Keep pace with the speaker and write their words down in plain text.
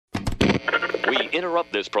We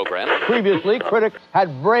interrupt this program. Previously, critics had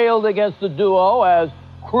railed against the duo as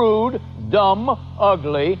crude, dumb,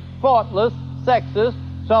 ugly, thoughtless, sexist,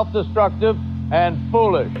 self-destructive, and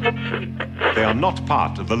foolish. They are not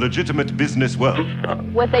part of the legitimate business world.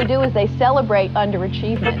 What they do is they celebrate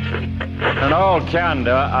underachievement. In all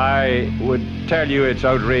candor, I would tell you it's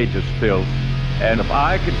outrageous filth. And if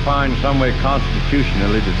I could find some way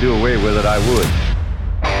constitutionally to do away with it, I would.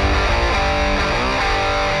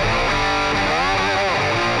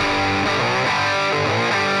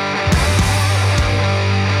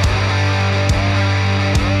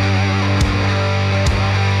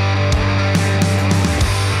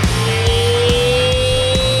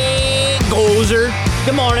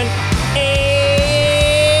 Good morning.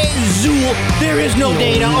 Zool. There is no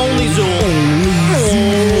data, only Zool.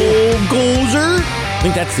 Oh, Gozer. I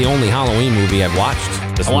think that's the only Halloween movie I've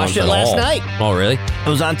watched this I watched it last night. Oh, really? It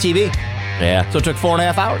was on TV. Yeah. So it took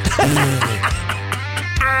 4.5 hours.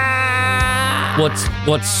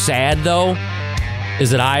 What's sad, though, is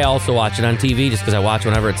that I also watch it on TV just because I watch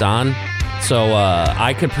whenever it's on. So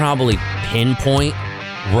I could probably pinpoint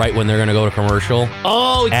right when they're going to go to commercial.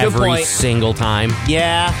 Oh, good every point. single time.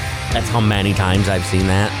 Yeah. That's how many times I've seen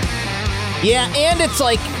that. Yeah, and it's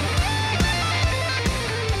like...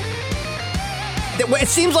 It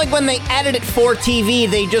seems like when they edit it for TV,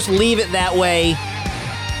 they just leave it that way.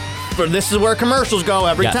 For this is where commercials go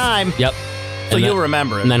every time. Yep. So you'll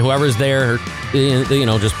remember it. And then whoever's there,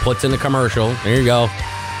 just puts in the commercial. There you go.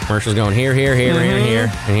 Commercial's going here, here, here, here, and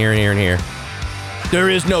here, and here, and here, and here. There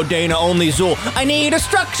is no Dana, only Zool. I need a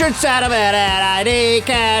structured settlement at ID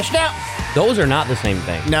cash now. Those are not the same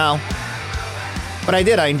thing. No. But I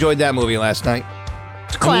did. I enjoyed that movie last night.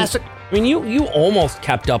 It's a classic. I mean, you almost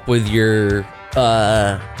kept up with your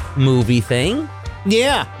movie thing.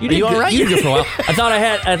 Yeah. You all right? You did good for a while. I thought I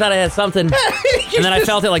had something, and then I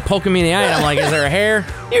felt it like poking me in the eye, and I'm like, is there a hair?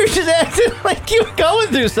 You were just acting like you were going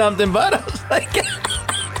through something, bud. I was like,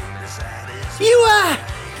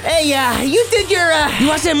 hey, you did your... You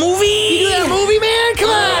watched that movie? You do that movie, man? Come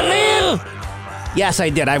on, man. Yes, I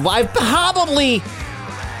did. I've probably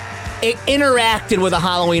interacted with a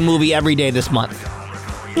Halloween movie every day this month.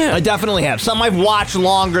 Yeah. I definitely have. Some I've watched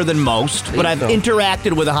longer than most, but I've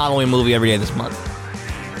interacted with a Halloween movie every day this month.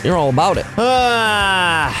 You're all about it.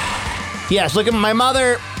 Yes, look at my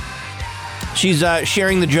mother. She's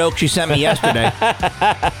sharing the joke she sent me yesterday,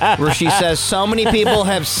 where she says, so many people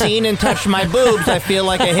have seen and touched my boobs, I feel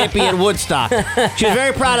like a hippie at Woodstock. She was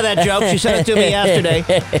very proud of that joke. She sent it to me yesterday.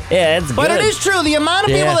 Yeah, it's but good. It is true. The amount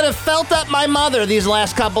of people that have felt up my mother these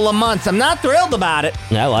last couple of months, I'm not thrilled about it.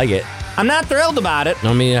 I like it. I'm not thrilled about it.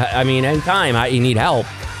 I mean, anytime you need help.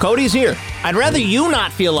 Cody's here. I'd rather you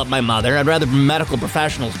not feel up my mother. I'd rather medical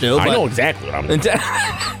professionals do. I know exactly what I'm doing.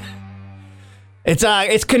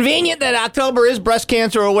 It's convenient that October is Breast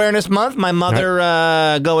Cancer Awareness Month. My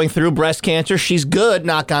mother going through breast cancer. She's good,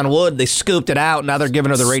 knock on wood. They scooped it out. Now they're giving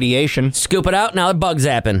her the radiation. Scoop it out, now they're bug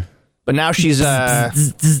zapping. But now she's, I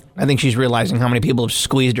think she's realizing how many people have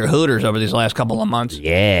squeezed her hooters over these last couple of months.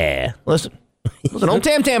 Yeah. Listen, don't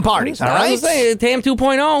tam parties, all right? I was saying, Tam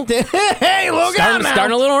 2.0. Hey, look out now.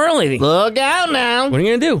 Starting a little early. Look out now. What are you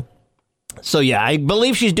going to do? So, yeah, I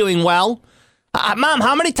believe she's doing well. Mom,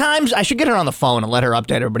 how many times? I should get her on the phone and let her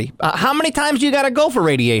update everybody. How many times do you got to go for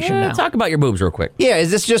radiation now? Talk about your boobs real quick. Yeah,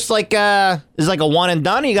 is this just like a one and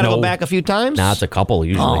done? Or you got to go back a few times? Nah, it's a couple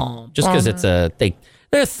usually. Just because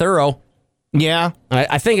they're thorough. Yeah,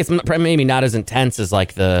 I think it's maybe not as intense as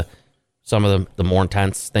like some of the more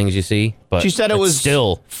intense things you see. But she said it was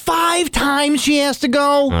still 5 times she has to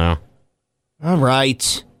go. All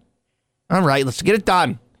right, let's get it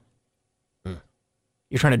done.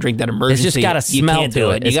 You're trying to drink that emergency. It's just got a smell to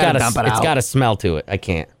it. You got to dump it out. It's got a smell to it. I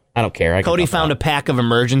can't. I don't care. Cody found a pack of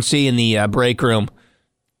emergency in the break room.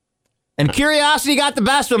 And curiosity got the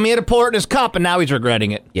best of him. He had to pour it in his cup, and now he's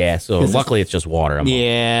regretting it. Yeah, so luckily it's just water. I'm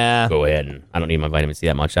yeah. Go ahead. And I don't need my vitamin C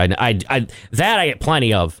that much. I get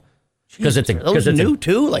plenty of. Because it's new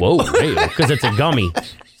too. Like, whoa, because it's a gummy.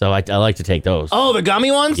 So I like to take those. Oh, the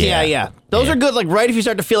gummy ones? Yeah. Those are good. Like right if you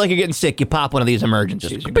start to feel like you're getting sick, you pop one of these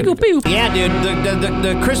emergencies. Yeah, dude.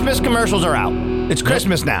 The Christmas commercials are out. It's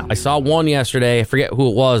Christmas now. I saw one yesterday. I forget who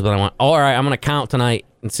it was, but I went, all right, I'm going to count tonight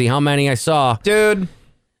and see how many I saw. Dude.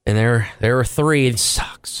 And there were 3. It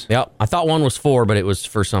sucks. Yep. I thought one was 4, but it was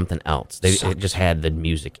for something else. It just had the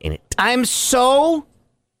music in it. I'm so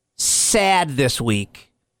sad this week.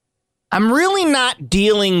 I'm really not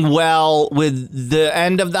dealing well with the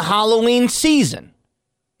end of the Halloween season.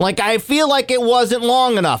 Like, I feel like it wasn't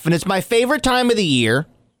long enough, and it's my favorite time of the year.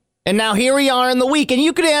 And now here we are in the week, and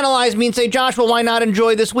you could analyze me and say, Josh, well, why not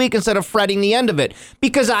enjoy this week instead of fretting the end of it?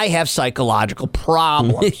 Because I have psychological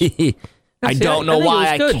problems. I don't know why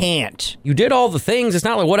I can't. You did all the things. It's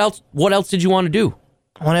not like, what else did you want to do?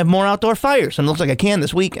 I want to have more outdoor fires, and it looks like I can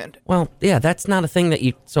this weekend. Well, yeah, that's not a thing that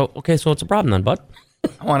you... So it's a problem then, bud.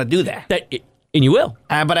 I want to do that. And you will.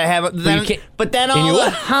 But I have... But then all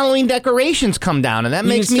the Halloween decorations come down, and that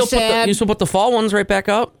makes me sad. You still put the fall ones right back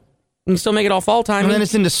up. You can still make it all fall time. And then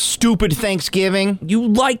it's into stupid Thanksgiving. You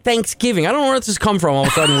like Thanksgiving. I don't know where this has come from all of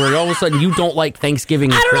a sudden, where all of a sudden you don't like Thanksgiving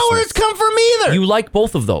and I don't Christmas. know where it's come from either. You like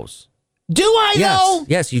both of those. Do I, though?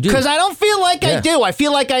 Yes, you do. Because I don't feel like I do. I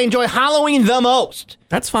feel like I enjoy Halloween the most.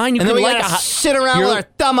 That's fine. You and can then we like gotta sit around with our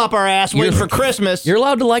thumb up our ass waiting for Christmas. You're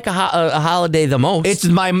allowed to like a holiday the most. It's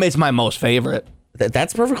my most favorite.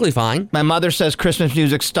 That's perfectly fine. My mother says Christmas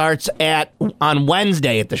music starts on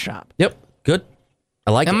Wednesday at the shop. Yep. Good. I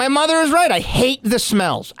like it. And my mother is right. I hate the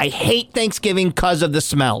smells. I hate Thanksgiving because of the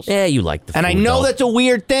smells. Yeah, you like the food. And I know that's a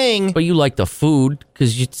weird thing. But you like the food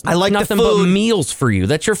because I like nothing the food. but meals for you.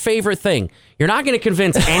 That's your favorite thing. You're not going to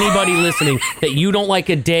convince anybody listening that you don't like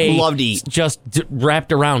a day love to eat. Just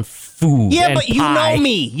wrapped around food. Yeah, and but you pie. know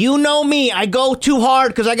me. You know me. I go too hard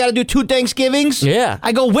because I got to do 2 Thanksgivings. Yeah.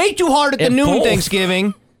 I go way too hard at the noon both.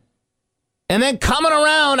 Thanksgiving. And then coming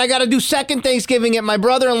around, I got to do second Thanksgiving at my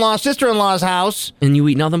brother-in-law, sister-in-law's house. And you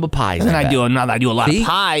eat nothing but pies. And then I do a lot of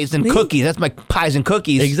pies and cookies. That's my pies and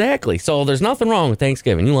cookies. Exactly. So there's nothing wrong with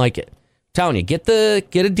Thanksgiving. You like it. I'm telling you, get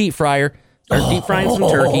a deep fryer. Start deep frying some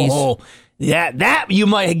turkeys. Yeah, that you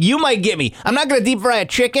might get me. I'm not going to deep fry a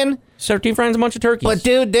chicken. Start deep frying a bunch of turkeys. But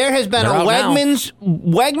dude, there has been a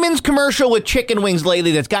Wegmans commercial with chicken wings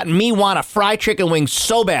lately that's gotten me want to fry chicken wings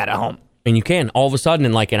so bad at home. And you can. All of a sudden,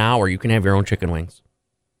 in like an hour, you can have your own chicken wings.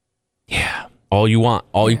 Yeah. All you want.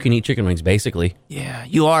 All you can eat chicken wings, basically. Yeah,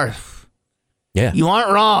 you are. Yeah. You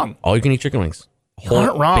aren't wrong. All you can eat chicken wings. You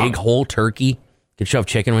aren't wrong. Big whole turkey. You can shove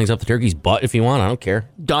chicken wings up the turkey's butt if you want. I don't care.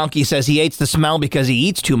 Donkey says he hates the smell because he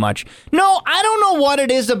eats too much. No, I don't know what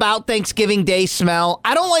it is about Thanksgiving Day smell.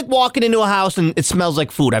 I don't like walking into a house and it smells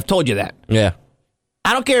like food. I've told you that. Yeah.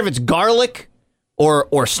 I don't care if it's garlic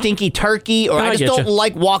or stinky turkey, or I just don't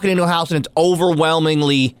like walking into a house and it's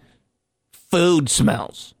overwhelmingly food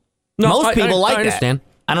smells. No, Most people like I understand. that.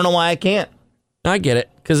 I don't know why I can't. I get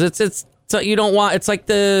it. Because it's you don't want, it's like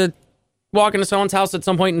the walk into someone's house at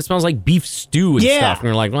some point and it smells like beef stew and stuff. And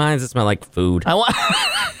you're like, why does it smell like food? I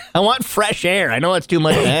want fresh air. I know it's too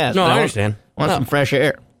much to ask. No, I understand. I want some fresh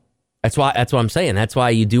air. That's what I'm saying. That's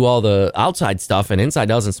why you do all the outside stuff and inside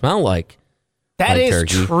doesn't smell like that is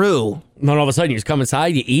turkey. True. Then all of a sudden you just come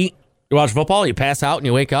inside, you eat, you watch football, you pass out, and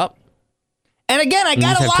you wake up. And again, I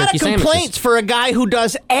got a lot of complaints for a guy who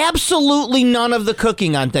does absolutely none of the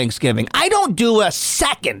cooking on Thanksgiving. I don't do a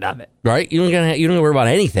second of it. Right? You don't worry about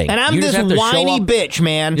anything. And I'm this whiny bitch,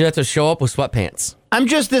 man. You have to show up with sweatpants. I'm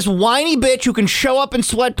just this whiny bitch who can show up in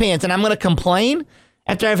sweatpants, and I'm going to complain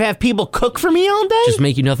after I've had people cook for me all day? Just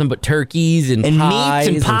make you nothing but turkeys and pies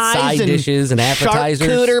meats and pies side dishes and appetizers.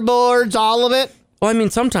 Charcuterie boards, all of it. Well, I mean,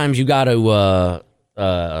 sometimes you got to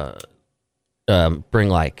bring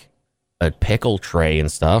like a pickle tray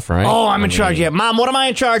and stuff, right? Oh, I'm in charge. Yeah, Mom, what am I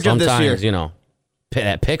in charge of this year? Sometimes, you know,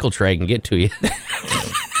 that pickle tray can get to you.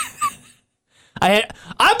 I've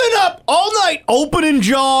been up all night opening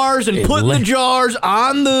jars and putting the jars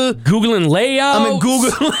on the... Googling layout. I'm in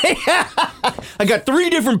Google layout. I got 3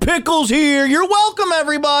 different pickles here. You're welcome,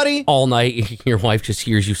 everybody. All night, your wife just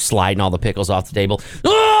hears you sliding all the pickles off the table.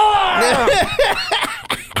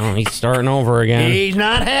 Oh, he's starting over again. He's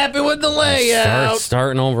not happy with the layout.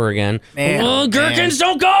 Starting over again. Man, gherkins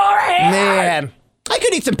don't go ahead. Man. I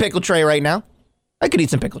could eat some pickle tray right now. Did you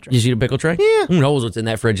eat a pickle tray? Yeah. Who knows what's in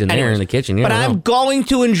that fridge in there in the kitchen? But I'm going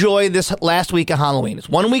to enjoy this last week of Halloween. It's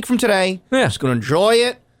 1 week from today. Yeah. I'm just going to enjoy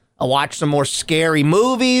it. I'll watch some more scary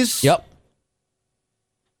movies. Yep.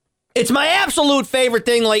 It's my absolute favorite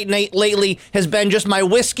thing lately has been just my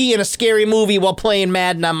whiskey and a scary movie while playing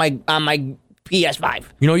Madden on my PS5.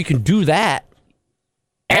 You know, you can do that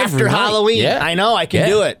after Halloween. Yeah. I know, I can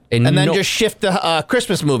do it. And then just shift to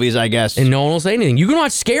Christmas movies, I guess. And no one will say anything. You can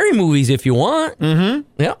watch scary movies if you want. Mm-hmm.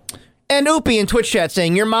 Yeah. And Oopie in Twitch chat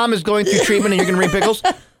saying, your mom is going through treatment and you're going to bring pickles.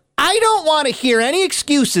 I don't want to hear any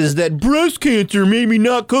excuses that breast cancer made me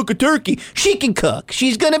not cook a turkey. She can cook.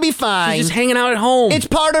 She's going to be fine. She's just hanging out at home. It's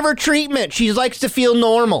part of her treatment. She likes to feel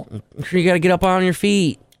normal. I'm sure you got to get up on your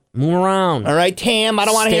feet. Move around. All right, Tam, I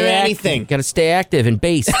don't want to hear anything. Got to stay active and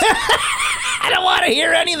based. I don't want to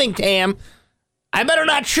hear anything, Tam. I better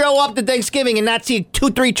not show up to Thanksgiving and not see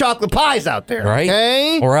 2-3 chocolate pies out there. Right?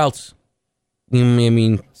 Okay? Or else. I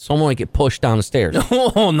mean, someone might get pushed down the stairs.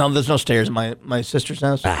 Oh, no, there's no stairs at my sister's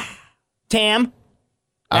house. Tam,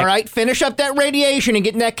 all right, finish up that radiation and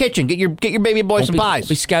get in that kitchen. Get your baby boy some pies.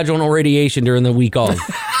 Be scheduling no radiation during the week off.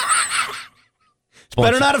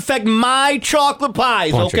 Better not affect my chocolate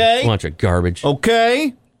pies, okay? Bunch of garbage.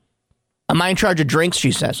 Okay. Am I in charge of drinks,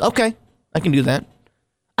 she says. Okay, I can do that.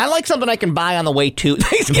 I like something I can buy on the way to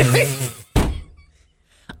Thanksgiving.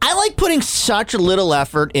 I like putting such little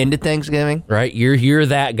effort into Thanksgiving. Right? You're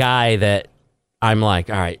that guy that I'm like,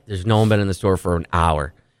 all right, there's no one been in the store for an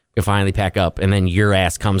hour. You finally pack up, and then your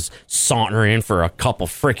ass comes sauntering in for a couple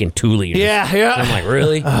freaking 2 liters. Yeah. And I'm like,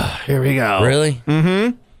 really? Here we go. Really?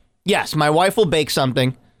 Mm-hmm. Yes, my wife will bake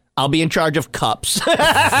something. I'll be in charge of cups.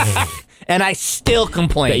 And I still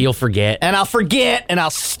complain. That you'll forget. And I'll forget, and I'll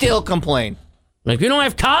still complain. Like, we don't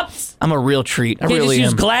have cups? I'm a real treat. I Can't really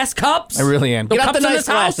just am. use glass cups? I really am. No Get out the cups in nice this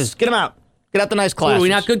house? glasses. Get them out. Get out the nice What, glasses. are we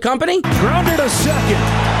not good company? Grounded a second.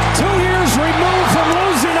 2 years removed from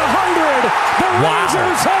losing 100. The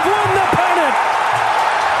Rangers have won the pennant.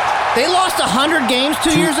 They lost 100 games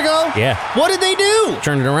 2 years ago? Yeah. What did they do?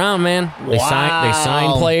 Turned it around, man. They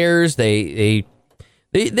sign players. They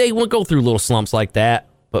won't go through little slumps like that.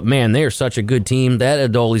 But, man, they are such a good team. That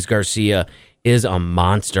Adolis Garcia is a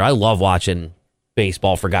monster. I love watching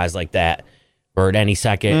baseball for guys like that. Or at any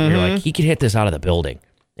second, you're like, he could hit this out of the building.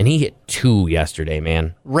 And he hit 2 yesterday,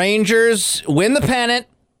 man. Rangers win the pennant,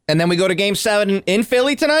 and then we go to Game 7 in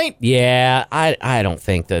Philly tonight? Yeah, I don't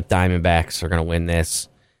think the Diamondbacks are going to win this.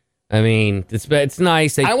 I mean, it's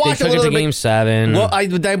nice. They took it to Game 7. Well, I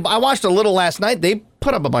watched a little last night. They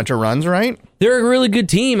put up a bunch of runs, right? They're a really good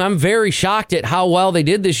team. I'm very shocked at how well they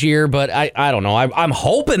did this year, but I don't know. I'm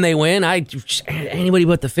hoping they win. Anybody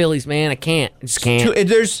but the Phillies, man. I can't. I just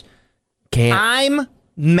can't. Can't. I'm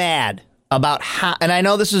mad about how, and I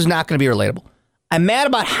know this is not going to be relatable. I'm mad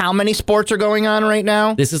about how many sports are going on right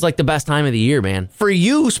now. This is like the best time of the year, man. For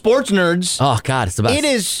you sports nerds. Oh, God, it's the best. It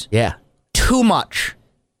is too much.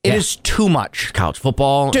 It is too much. College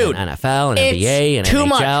football, dude, and NFL, and NBA, and too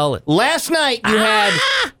NHL. Much. Last night,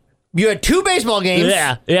 you had 2 baseball games.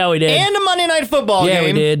 Yeah, we did. And a Monday Night Football game. Yeah,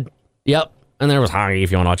 we did. Yep. And there was hockey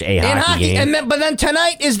if you want to watch a hockey game. But then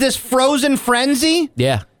tonight is this frozen frenzy.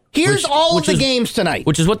 Yeah. Here's all of the games tonight.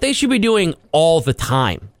 Which is what they should be doing all the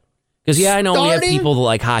time. Because, I know we have people that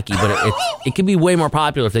like hockey, but it could be way more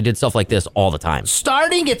popular if they did stuff like this all the time.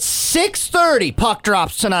 Starting at 6:30, puck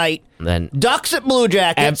drops tonight. And then Ducks at Blue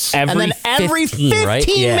Jackets. And then every 15 right?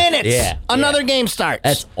 minutes, another game starts.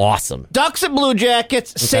 That's awesome. Ducks at Blue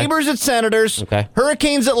Jackets, Sabres at Senators,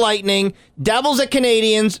 Hurricanes at Lightning, Devils at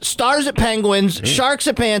Canadians, Stars at Penguins, Sharks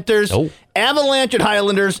at Panthers, Avalanche at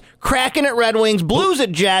Highlanders, Kraken at Red Wings, Blues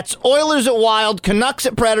at Jets, Oilers at Wild, Canucks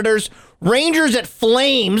at Predators, Rangers at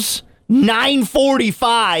Flames,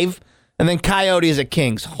 9:45, and then Coyotes at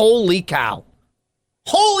Kings. Holy cow.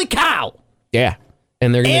 Holy cow. Yeah.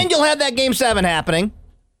 And you'll have that Game 7 happening.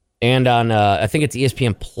 And on, I think it's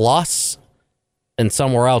ESPN Plus and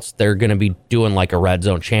somewhere else, they're going to be doing like a Red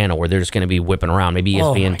Zone channel where they're just going to be whipping around. Maybe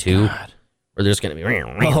ESPN 2. Where there's going to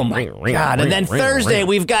be... Oh, my God. And then Thursday,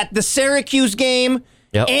 we've got the Syracuse game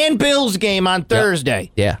and Bills game on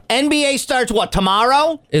Thursday. Yeah. NBA starts, what,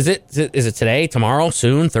 tomorrow? Is it today, tomorrow,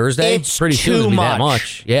 soon, Thursday? It's pretty too soon. much. That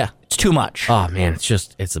much. Yeah. It's too much. Oh, man.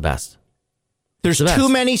 It's the best. There's too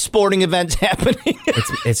many sporting events happening.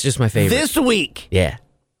 It's just my favorite. This week. Yeah.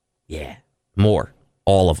 More.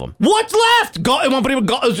 All of them. What's left?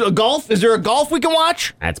 Golf? Is there a golf we can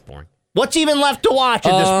watch? That's boring. What's even left to watch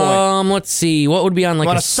at this point? Let's see. What would be on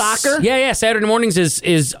like a soccer? Yeah. Saturday mornings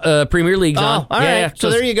is Premier League's on. All right. So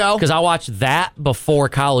there you go. Because I'll watch that before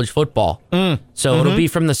college football. So it'll be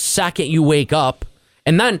from the second you wake up.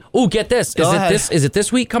 And then, get this. Is it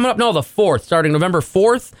this week coming up? No, the 4th, starting November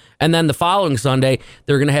 4th. And then the following Sunday,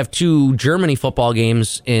 they're going to have 2 Germany football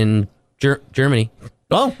games in Germany.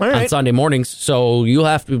 Oh, all right. On Sunday mornings. So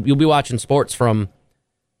you'll be watching sports from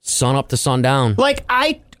sun up to sundown. Like,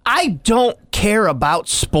 I don't care about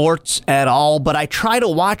sports at all, but I try to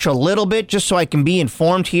watch a little bit just so I can be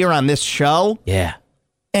informed here on this show. Yeah.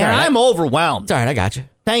 And I'm overwhelmed. It's all right, I got you.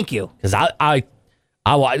 Thank you. Because I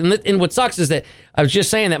and what sucks is that I was just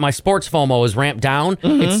saying that my sports FOMO is ramped down.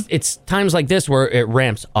 It's times like this where it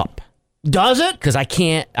ramps up. Does it? Because I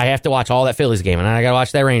have to watch all that Phillies game, and I got to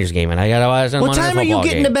watch that Rangers game, and I got to watch that What time are you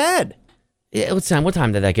getting to bed? Yeah, what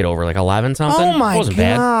time did that get over? Like 11 something? Oh, my it wasn't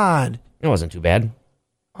God. Bad. It wasn't too bad.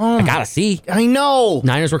 I got to see. I know.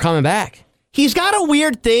 Niners were coming back. He's got a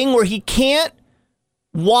weird thing where he can't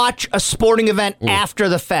watch a sporting event after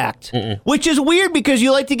the fact, which is weird because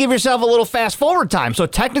you like to give yourself a little fast forward time. So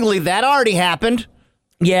technically that already happened.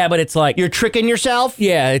 Yeah, but it's like You're tricking yourself?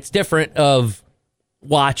 yeah, it's different of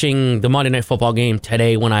watching the Monday Night Football game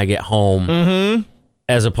today when I get home,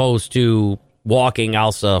 as opposed to walking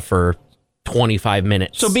Elsa for 25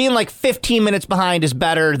 minutes. So being like 15 minutes behind is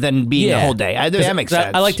better than being the whole day. That makes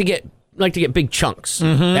sense. I like to get big chunks.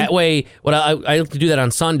 That way, I like to do that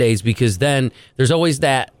on Sundays because then there's always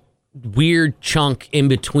that weird chunk in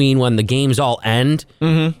between when the games all end,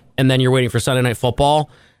 and then you're waiting for Sunday Night Football,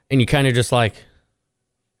 and you kind of just like,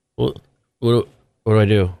 what do I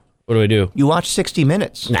do? What do I do? You watch 60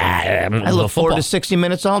 Minutes. Nah, I look forward to 60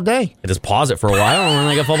 Minutes all day. I just pause it for a while, and then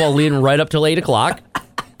I got football leading right up till 8 o'clock.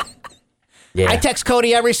 Yeah. I text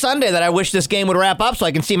Cody every Sunday that I wish this game would wrap up so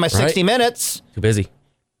I can see my 60 Minutes. Too busy.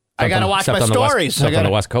 I got to watch my stories. Except on the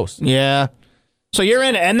West Coast. Yeah. So you're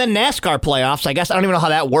in it. And then NASCAR playoffs. I guess I don't even know how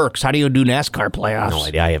that works. How do you do NASCAR playoffs? No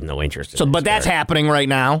idea. I have no interest in But that's happening right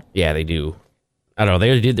now. Yeah, they do. I don't know. They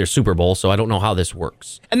already did their Super Bowl, so I don't know how this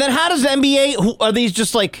works. And then how does the NBA, are these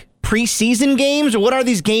just like preseason games, or what are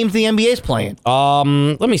these games the NBA's playing?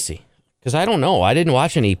 Let me see. Because I don't know. I didn't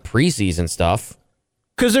watch any preseason stuff.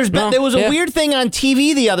 Because there was a weird thing on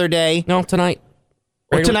TV the other day. No, tonight.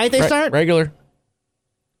 Tonight they start? Regular.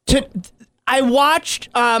 I watched,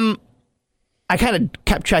 I kind of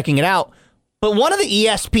kept checking it out, but one of the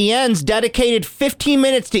ESPNs dedicated 15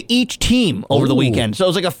 minutes to each team over the weekend. So it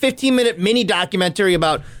was like a 15-minute mini documentary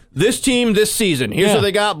about this team this season. Here's what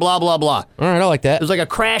they got, blah, blah, blah. All right, I like that. It was like a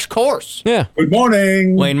crash course. Yeah. Good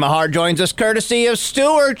morning. Wayne Mahar joins us courtesy of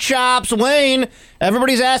Stewart Chops. Wayne,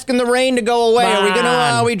 everybody's asking the rain to go away.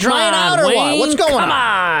 Are we drying out or what? What's going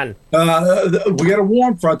on? Come on. We got a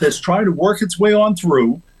warm front that's trying to work its way on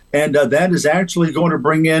through. And that is actually going to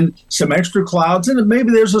bring in some extra clouds. And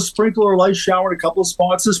maybe there's a sprinkle or light shower in a couple of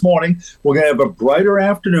spots this morning. We're going to have a brighter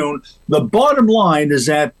afternoon. The bottom line is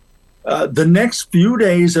that the next few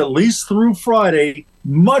days, at least through Friday,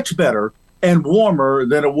 much better and warmer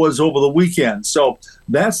than it was over the weekend. So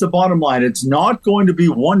that's the bottom line. It's not going to be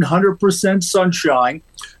 100% sunshine,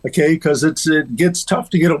 okay, because it gets tough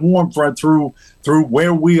to get a warm front through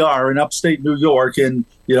where we are in upstate New York in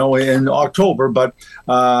October. But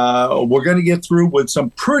we're going to get through with some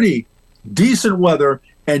pretty decent weather.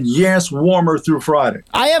 And yes, warmer through Friday.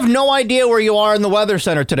 I have no idea where you are in the weather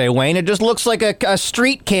center today, Wayne. It just looks like a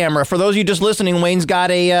street camera. For those of you just listening, Wayne's got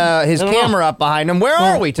his camera up behind him. Where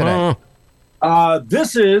are we today?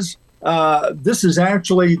 This is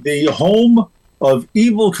actually the home of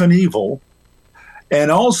Evel Knievel,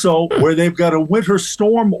 and also where they've got a winter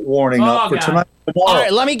storm warning up for tonight and tomorrow. All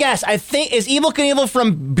right, let me guess. I think, is Evel Knievel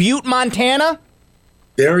from Butte, Montana?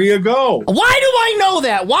 There you go. Why do I know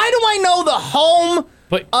that? Why do I know the home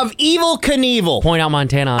of Evel Knievel? Point out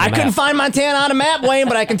Montana on the map. I couldn't find Montana on a map, Wayne,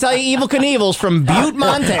 but I can tell you Evel Knievel's from Butte,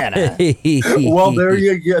 Montana. Well, there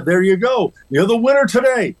you go. You're the winner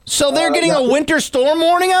today. So they're getting a winter storm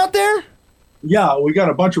warning out there? Yeah, we got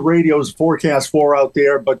a bunch of radios forecast for out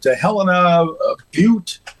there, but Helena,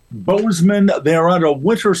 Butte, Bozeman, they're under a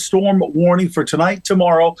winter storm warning for tonight,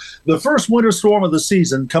 tomorrow. The first winter storm of the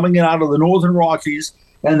season coming in out of the northern Rockies.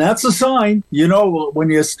 And that's a sign,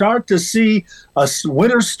 when you start to see a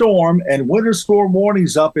winter storm and winter storm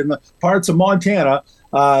warnings up in the parts of Montana,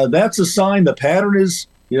 that's a sign the pattern is,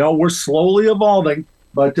 we're slowly evolving.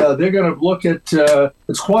 But they're going to look at,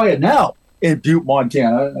 it's quiet now in Butte,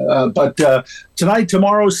 Montana. But tonight,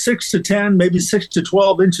 tomorrow, 6 to 10, maybe 6 to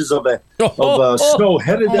 12 inches of snow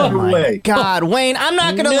headed their way. God, Wayne, I'm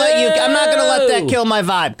not going to let that kill my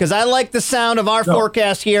vibe, because I like the sound of our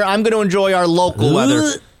forecast here. I'm going to enjoy our local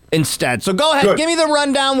weather instead. So go ahead, give me the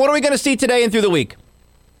rundown. What are we going to see today and through the week?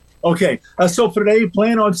 Okay, so for today,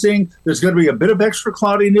 plan on seeing there's going to be a bit of extra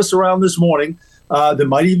cloudiness around this morning. There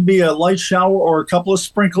might even be a light shower or a couple of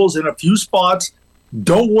sprinkles in a few spots.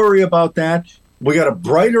 Don't worry about that. We got a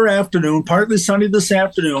brighter afternoon, partly sunny this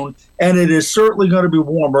afternoon, and it is certainly going to be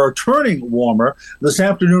warmer, turning warmer. This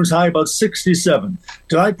afternoon's high about 67.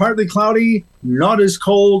 Tonight, partly cloudy, not as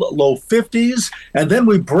cold, low 50s, and then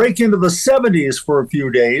we break into the 70s for a few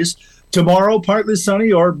days. Tomorrow, partly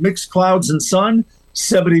sunny or mixed clouds and sun,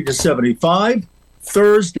 70 to 75.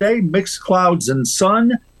 Thursday, mixed clouds and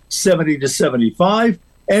sun, 70 to 75.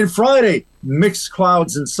 And Friday, mixed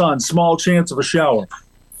clouds and sun, small chance of a shower.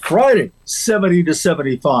 Friday, 70 to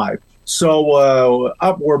 75. So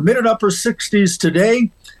we're mid-upper 60s today,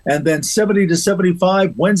 and then 70 to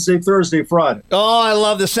 75 Wednesday, Thursday, Friday. Oh, I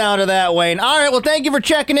love the sound of that, Wayne. All right, well, thank you for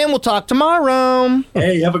checking in. We'll talk tomorrow.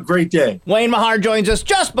 Hey, have a great day. Wayne Mahar joins us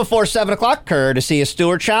just before 7 o'clock, courtesy of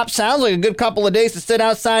Stewart Chops. Sounds like a good couple of days to sit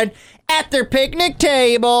outside at their picnic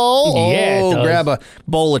table. Yeah, it does. Grab a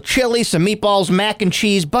bowl of chili, some meatballs, mac and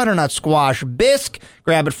cheese, butternut squash, bisque.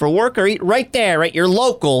 Grab it for work or eat right there at your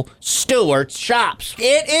local Stewart's Shops.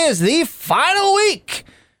 It is the final week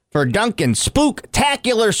for Duncan's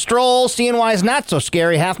Spooktacular Stroll, CNY's Not So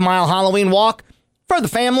Scary half-mile Halloween walk for the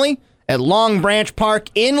family at Long Branch Park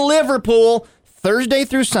in Liverpool, Thursday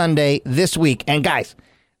through Sunday this week. And guys,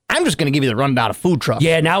 I'm just going to give you the rundown of food trucks.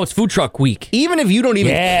 Yeah, now it's food truck week. Even if you don't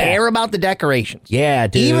even care about the decorations. Yeah,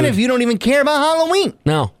 dude. Even if you don't even care about Halloween.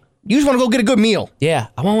 No. You just want to go get a good meal. Yeah,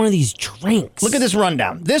 I want one of these drinks. Look at this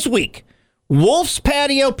rundown. This week, Wolf's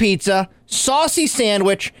Patio Pizza, Saucy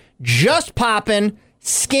Sandwich, Just Poppin',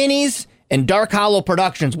 Skinny's, and Dark Hollow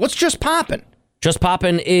Productions. What's Just Poppin'? Just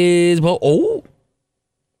Poppin' is,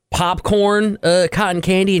 popcorn, cotton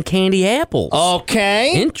candy, and candy apples.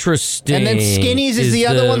 Okay. Interesting. And then Skinny's is the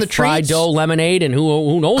other one, the fried treats. dough, lemonade, and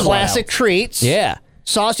who knows Classic what else. treats. Yeah.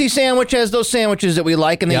 Saucy Sandwich has those sandwiches that we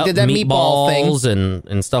like, and they did that meatball thing.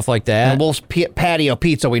 and stuff like that. And Wolf's Patio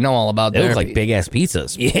Pizza, we know all about They that. look like big-ass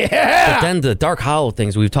pizzas. Yeah. But then the Dark Hollow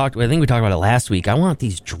things, I think we talked about it last week. I want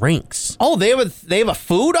these drinks. Oh, they have a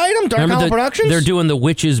food item? Dark Hollow Productions? They're doing the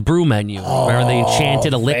Witch's Brew menu. Remember the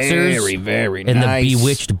enchanted elixirs? Very, very and nice. the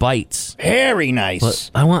bewitched bites. Very nice.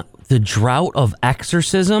 But I want the Drought of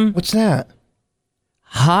Exorcism. What's that?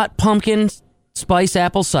 Hot pumpkin spice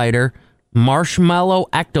apple cider, marshmallow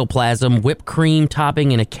ectoplasm, whipped cream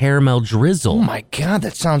topping, and a caramel drizzle. Oh, my God,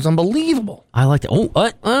 that sounds unbelievable. I like that. Oh,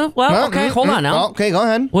 okay, hold on now. Okay, go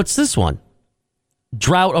ahead. What's this one?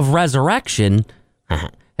 Drought of Resurrection.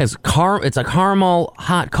 It's a caramel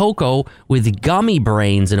hot cocoa with gummy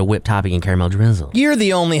brains and a whipped topping and caramel drizzle. You're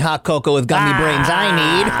the only hot cocoa with gummy brains I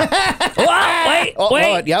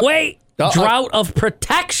need. Wait. Drought of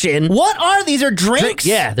Protection. What are these? Are drinks?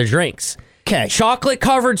 Yeah, they're drinks. Okay.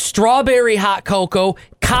 Chocolate-covered strawberry hot cocoa,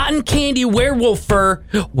 cotton candy werewolf fur,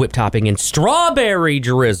 whipped topping, and strawberry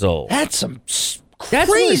drizzle. That's some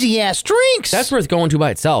crazy-ass drinks. That's worth going to by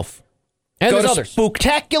itself. And Go there's to others.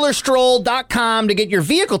 spooktacularstroll.com to get your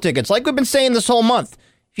vehicle tickets, like we've been saying this whole month.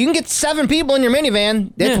 If you can get 7 people in your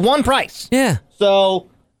minivan, it's one price. Yeah. So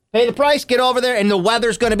pay the price, get over there, and the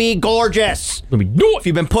weather's going to be gorgeous. Let me do it. If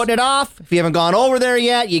you've been putting it off, if you haven't gone over there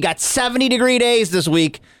yet, you got 70-degree days this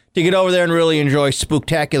week to get over there and really enjoy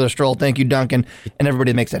Spooktacular Stroll. Thank you, Duncan, and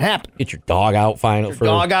everybody that makes it happen. Get your dog out final for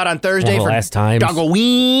Dog out on Thursday one of the for last times.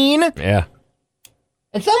 Dogoween. Yeah.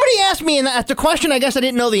 And somebody asked me, and that's a question I guess I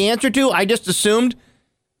didn't know the answer to. I just assumed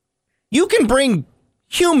you can bring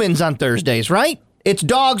humans on Thursdays, right? It's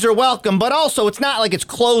dogs are welcome, but also it's not like it's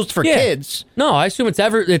closed for kids. No, I assume it's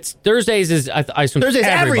Thursdays is I assume Thursdays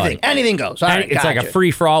everybody. everything. Anything goes. All right, it's like a gotcha.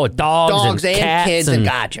 free for all with dogs and cats kids and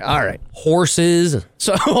gotcha. All right. Horses.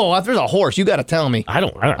 So if there's a horse, you got to tell me. I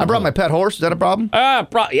brought know. my pet horse. Is that a problem? Yeah.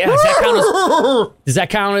 Does that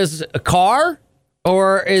count as a car?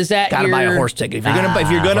 Or is that gotta buy a horse ticket? If you're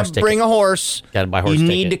gonna bring a horse, gotta buy a horse you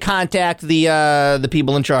ticket. need to contact the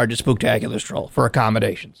people in charge of Spooktacular Stroll for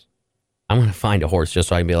accommodations. I'm gonna find a horse just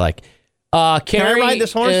so I can be like, Carrie, I ride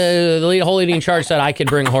this horse? The whole lady in charge said I could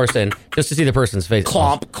bring a horse in just to see the person's face.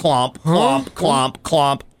 Clomp, clomp, clomp, clomp,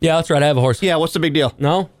 clomp. Yeah, that's right. I have a horse. Yeah, what's the big deal?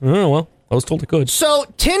 No? Oh, well, I was told I could. So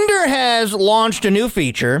Tinder has launched a new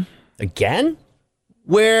feature again,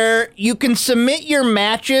 where you can submit your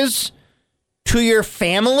matches to your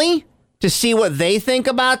family to see what they think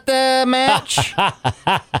about the match.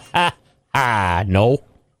 No.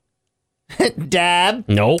 Dab.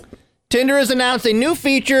 No. Tinder has announced a new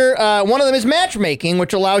feature. One of them is matchmaking,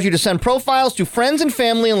 which allows you to send profiles to friends and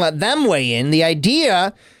family and let them weigh in. The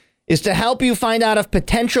idea is to help you find out if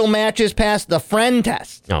potential matches pass the friend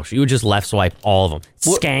test. No, so you would just left swipe all of them.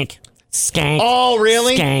 Skank. Oh,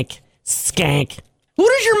 really? Skank. Who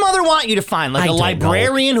does your mother want you to find? Like I a don't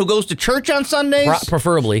librarian who goes to church on Sundays?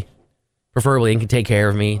 Preferably, and can take care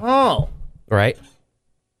of me. Oh. Right?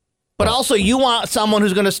 But also, you want someone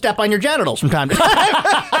who's going to step on your genitals from time to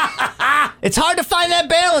time. It's hard to find that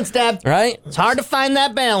balance, Deb. Right? It's hard to find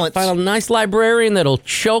that balance. Find a nice librarian that'll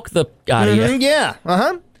choke the out of you. Yeah.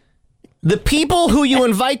 The people who you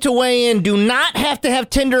invite to weigh in do not have to have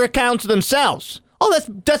Tinder accounts themselves. Oh,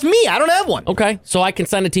 that's me. I don't have one. Okay, so I can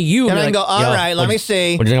send it to you. And I can go, all right, let me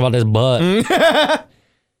see. What do you think about this butt?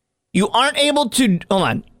 You aren't able to, hold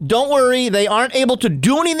on, don't worry, they aren't able to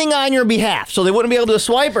do anything on your behalf, so they wouldn't be able to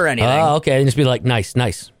swipe or anything. Oh, okay, and just be like, nice.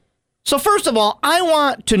 So first of all, I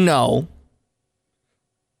want to know,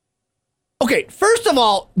 okay, first of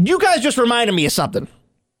all, you guys just reminded me of something.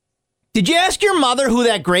 Did you ask your mother who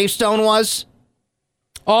that gravestone was?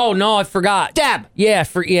 Oh, no, I forgot. Deb. Yeah,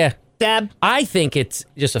 Deb? I think it's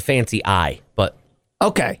just a fancy eye, but...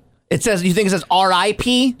 Okay. It says, you think it says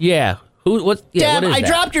R.I.P.? Yeah. What is Deb, I that?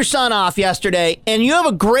 dropped your son off yesterday, and you have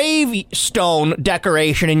a gravestone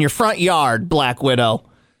decoration in your front yard, Black Widow,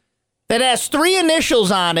 that has 3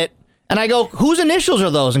 initials on it. And I go, whose initials are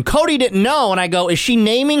those? And Cody didn't know. And I go, is she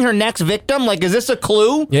naming her next victim? Like, is this a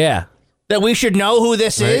clue? Yeah. That we should know who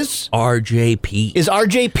this is? RJP. Is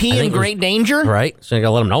RJP in great danger? Right. So I got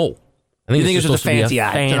to let him know. I think you think it's just a fancy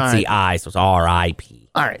eye? Fancy eye. So it's R.I.P.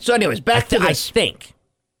 All right. So anyways, back to this. I think.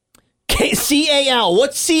 C-A-L.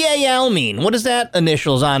 What's C-A-L mean? What is that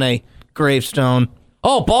initials on a gravestone?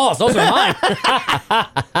 Oh, balls. Those are mine.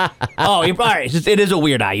 All right. It is a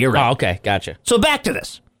weird eye. You're right. Oh, okay. Gotcha. So back to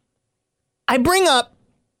this. I bring up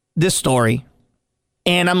this story,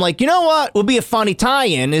 and I'm like, you know what would be a funny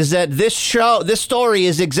tie-in is that this story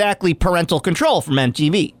is exactly parental control from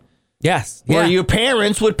MTV. Yes. Where your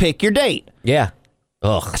parents would pick your date. Yeah.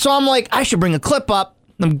 Ugh. So I'm like, I should bring a clip up.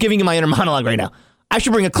 I'm giving you my inner monologue right now. I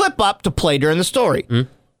should bring a clip up to play during the story.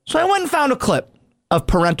 So I went and found a clip of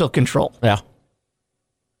parental control. Yeah.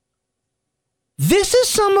 This is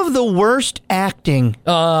some of the worst acting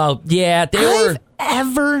yeah, I've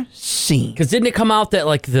ever seen. Because didn't it come out that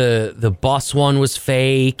like the bus one was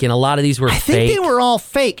fake and a lot of these were fake? I think they were all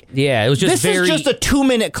fake. Yeah, it was just This is just a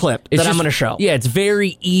 2-minute clip that I'm going to show. Yeah, it's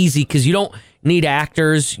very easy because you don't need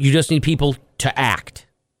actors. You just need people to act.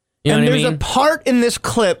 You know what I mean? There's a part in this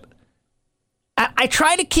clip. I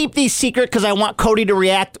try to keep these secret because I want Cody to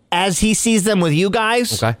react as he sees them with you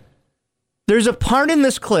guys. Okay. There's a part in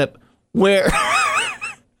this clip where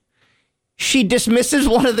she dismisses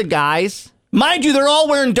one of the guys. Mind you, they're all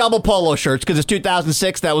wearing double polo shirts because it's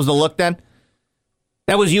 2006. That was the look then.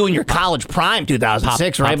 That was you in your college prime,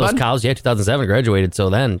 2006, right, bud? College, yeah, 2007 graduated. So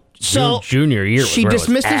then, junior year. She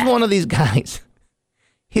dismisses one of these guys.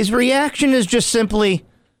 His reaction is just simply,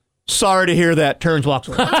 "Sorry to hear that." Turns, walks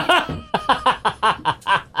away.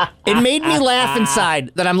 It made me laugh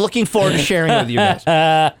inside. That I'm looking forward to sharing with you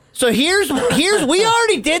guys. So here's we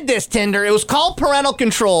already did this, Tinder. It was called Parental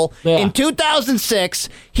Control in 2006.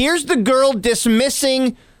 Here's the girl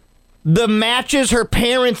dismissing the matches her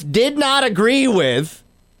parents did not agree with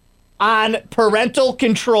on Parental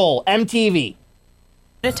Control, MTV.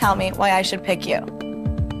 To tell me why I should pick you.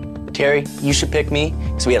 Terry, you should pick me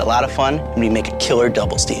because we had a lot of fun and we make a killer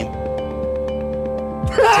doubles team.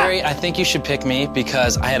 Terry, I think you should pick me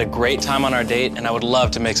because I had a great time on our date and I would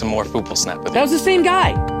love to make some more football snap with you. That was the same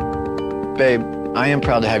guy. Babe, I am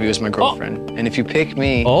proud to have you as my girlfriend. And if you pick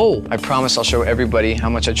me, I promise I'll show everybody how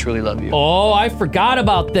much I truly love you. Oh, I forgot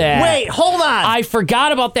about that. Wait, hold on. I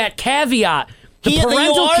forgot about that caveat. You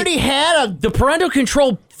already had the parental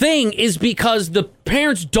control thing is because the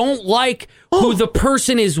parents don't like who the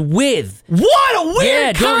person is with. What a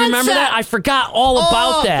weird concept. Don't you remember that? I forgot all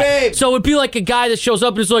about that. Babe. So it'd be like a guy that shows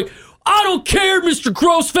up and is like, "I don't care, Mr.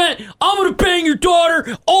 Grossfent. I'm going to bang your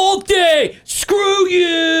daughter all day. Screw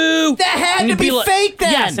you." That had to be fake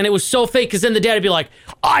then. Yes, and it was so fake because then the dad would be like,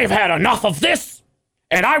 "I've had enough of this.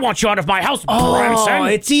 And I want you out of my house, Branson." Oh,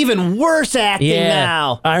 it's even worse acting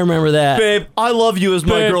now. I remember that. Babe, I love you as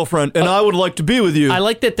my girlfriend, and I would like to be with you. I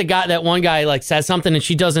like that that one guy like says something and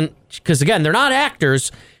she doesn't, because again, they're not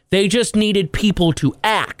actors. They just needed people to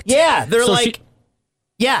act. Yeah, they're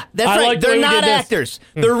yeah, that's right. Like they're not actors.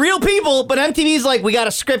 They're real people, but MTV's like, we got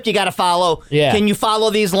a script you got to follow. Yeah. Can you follow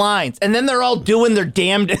these lines? And then they're all doing their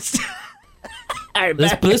damnedest.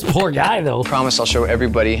 This poor guy, though. I promise I'll show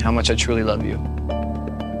everybody how much I truly love you.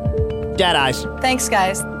 Dead eyes. Thanks,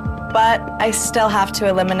 guys. But I still have to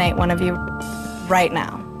eliminate one of you right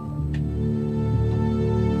now.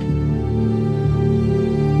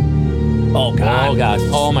 Oh, God. Oh, gosh.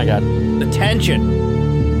 Oh, my God. The tension.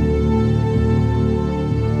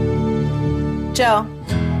 Joe,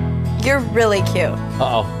 you're really cute.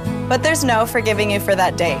 Uh-oh. But there's no forgiving you for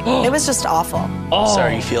that date. It was just awful. Oh.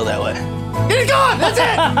 Sorry you feel that way. He's gone! That's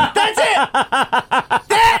it! That's it!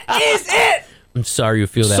 That is it! I'm sorry you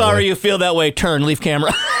feel that way. Sorry you feel that way. Turn, leave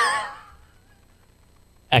camera.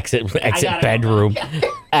 Exit bedroom.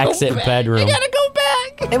 Exit bedroom. I gotta go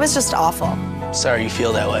back. It was just awful. Sorry you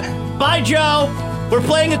feel that way. Bye, Joe. We're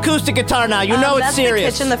playing acoustic guitar now. You know it's serious.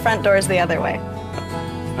 That's the kitchen. The front door is the other way.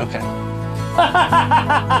 Okay. You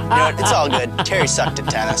know what? It's all good. Terry sucked at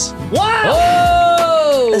tennis. Wow!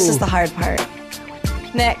 Oh! This is the hard part.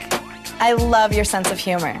 Nick, I love your sense of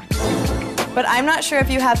humor. But I'm not sure if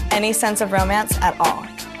you have any sense of romance at all.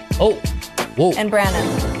 Oh. Whoa. And Brandon.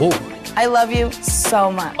 Whoa. I love you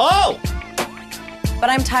so much. Oh! But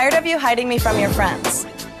I'm tired of you hiding me from your friends.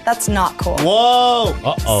 That's not cool. Whoa!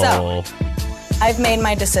 Uh-oh. So, I've made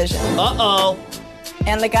my decision. Uh-oh.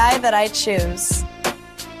 And the guy that I choose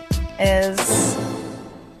is...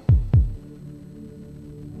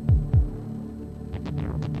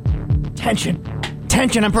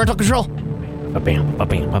 Tension on parental control. Ba-bam,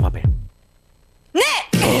 ba-bam, ba-bam. Nick!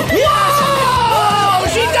 Whoa!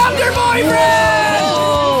 She dumped her boyfriend!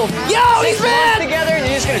 Whoa. Yo, he's mad! Together and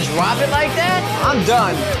you're just gonna drop it like that? I'm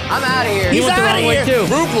done. I'm out of here. He's out of here.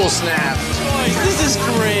 Rupal snap. This is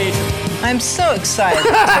great. I'm so excited.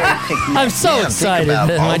 I'm so excited. Think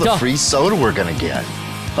about all My the dog. free soda we're gonna get.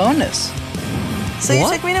 Bonus. So you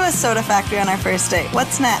took me to a soda factory on our first date.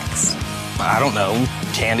 What's next? I don't know.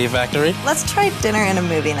 Candy factory? Let's try dinner and a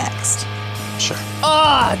movie next. Sure.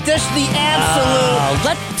 Just the absolute...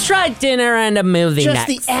 Let's try dinner and a movie Just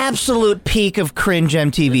next. the absolute peak of cringe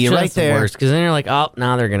MTV Just right there. Worse, because then you're like, oh,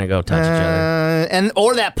 now they're going to go touch each other.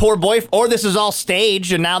 Or that poor boy, or this is all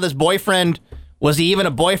staged, and now this boyfriend, was he even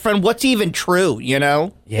a boyfriend? What's even true, you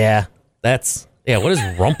know? Yeah, what is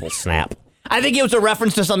Rumpel Snap? I think it was a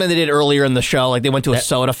reference to something they did earlier in the show, like they went to a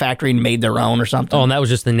soda factory and made their own or something. Oh, and that was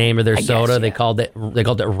just the name of their soda. Guess, yeah. They called it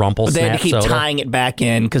Rumpel But they Snap had to keep soda. tying it back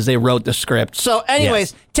in because they wrote the script. So,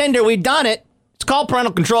 anyways, Yes. Tinder, we've done it. It's called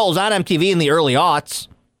Parental Control. It was on MTV in the early aughts.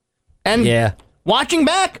 And watching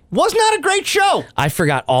back, was not a great show. I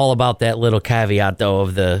forgot all about that little caveat, though,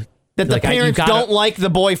 of the... That the parents don't like the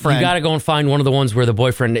boyfriend. You got to go and find one of the ones where the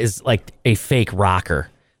boyfriend is like a fake rocker.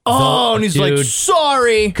 Oh, and he's like,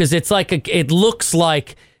 sorry. Because it's like, it looks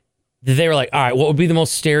like they were like, all right, what would be the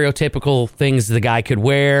most stereotypical things the guy could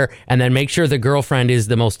wear? And then make sure the girlfriend is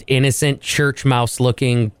the most innocent church mouse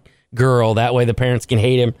looking girl. That way the parents can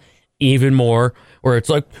hate him even more. Where it's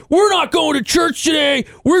like, we're not going to church today.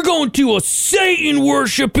 We're going to a Satan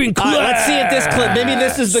worshiping class. Let's see if this clip, maybe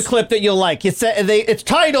this is the clip that you'll like. It's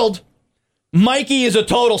titled, Mikey is a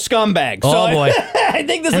total scumbag. Oh, so boy. I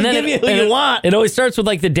think this will give you who you want. It always starts with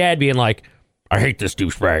like the dad being like, I hate this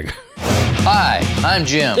douchebag. Hi, I'm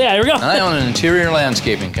Jim. Yeah, here we go. And I own an interior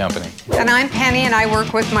landscaping company. And I'm Penny, and I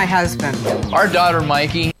work with my husband. Our daughter,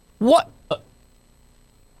 Mikey. What's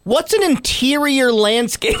an interior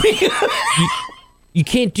landscaping? You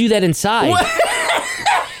can't do that inside.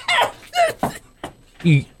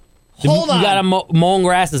 Hold on. You got to mowing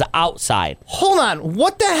grass is outside. Hold on.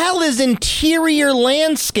 What the hell is interior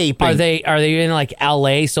landscaping? Are they in like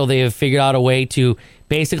LA? So they have figured out a way to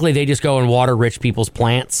basically they just go and water rich people's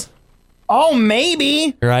plants. Oh,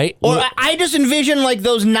 maybe. Right? Or I just envision like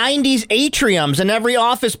those 90s atriums in every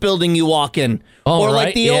office building you walk in. Oh, or right,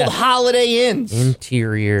 like the old Holiday Inns.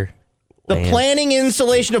 Interior. The planning and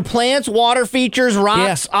installation of plants, water features,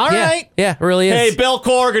 rocks. All right. Yeah, it really is. Hey, Bill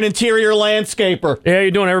Corrigan, interior landscaper. Yeah,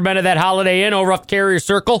 you doing? Ever been to that Holiday Inn over off Carrier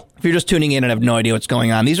Circle? If you're just tuning in and have no idea what's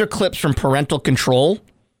going on, these are clips from Parental Control,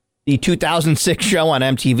 the 2006 show on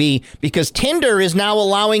MTV, because Tinder is now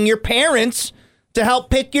allowing your parents to help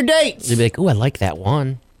pick your dates. You'd be like, ooh, I like that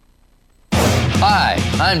one. Hi,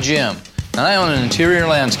 I'm Jim. And I own an interior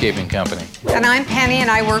landscaping company. And I'm Penny, and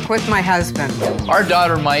I work with my husband. Our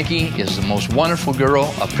daughter, Mikey, is the most wonderful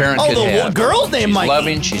girl a parent could have. Oh, the girl's named Mikey. She's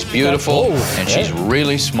loving, she's beautiful, and she's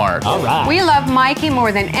really smart. All right. We love Mikey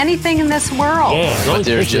more than anything in this world. Yeah, But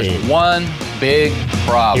there's just one big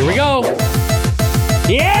problem. Here we go.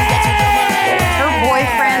 Yeah! Her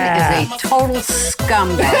boyfriend is a total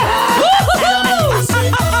scumbag.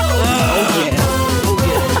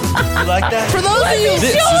 You like that? For those of you,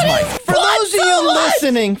 This is my.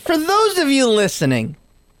 for those of you listening,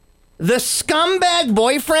 the scumbag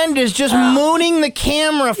boyfriend is just mooning the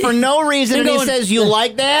camera for no reason, and he says, "You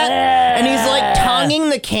like that?" And he's like tonguing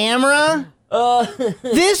the camera.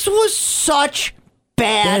 This was such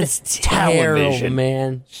bad television,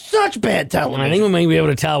 man. Such bad television. I think we may be able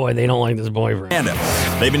to tell why they don't like this boyfriend.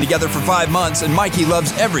 They've been together for 5 months, and Mikey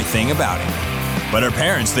loves everything about him. But her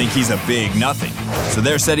parents think he's a big nothing. So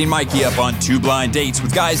they're setting Mikey up on 2 blind dates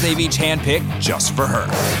with guys they've each handpicked just for her.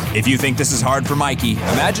 If you think this is hard for Mikey,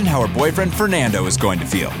 imagine how her boyfriend Fernando is going to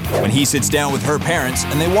feel when he sits down with her parents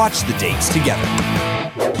and they watch the dates together.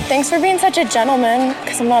 Thanks for being such a gentleman,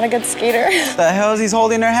 because I'm not a good skater. The hell is he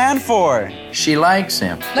holding her hand for? She likes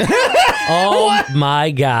him. Oh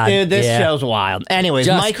my God. Dude, this show's wild. Anyways,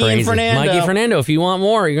 Just Mikey crazy. and Fernando. Mikey and Fernando, if you want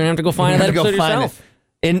more, you're going to have to go find that episode yourself.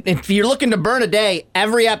 And if you're looking to burn a day,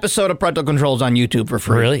 every episode of Parental Control is on YouTube for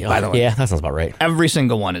free. Really? By the way. Yeah, that sounds about right. Every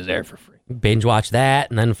single one is there for free. Binge watch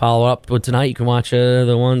that, and then follow up with tonight. You can watch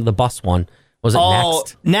the bus one. Was it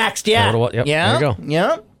Next? Next, yeah. Yep, Yeah. there you go.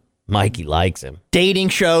 Yeah. Mikey likes him. Dating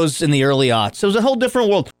shows in the early aughts. It was a whole different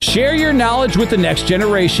world. Share your knowledge with the next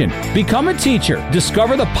generation. Become a teacher.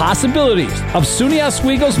 Discover the possibilities of SUNY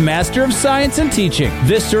Oswego's Master of Science in Teaching.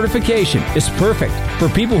 This certification is perfect for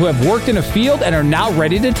people who have worked in a field and are now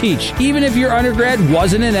ready to teach, even if your undergrad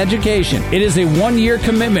wasn't in education. It is a 1-year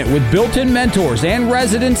commitment with built-in mentors and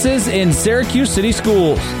residences in Syracuse City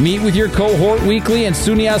Schools. Meet with your cohort weekly in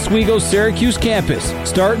SUNY Oswego's Syracuse campus.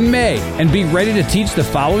 Start in May and be ready to teach the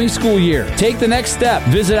following school year. Take the next step.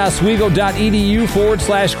 Visit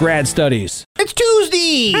oswego.edu/grad studies. It's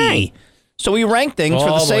Tuesday. Hey. So we rank things for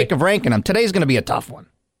the sake of ranking them. Today's going to be a tough one.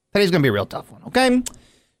 Today's going to be a real tough one, okay?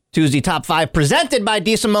 Tuesday Top 5 presented by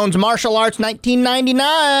DeSimone's Martial Arts,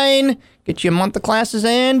 $19.99. Get you a month of classes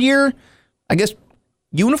and your, I guess,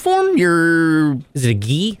 uniform? Is it a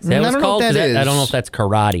gi? Is that what it's called? I don't know if that's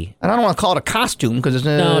karate. I don't want to call it a costume because it's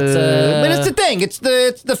but it's the thing. It's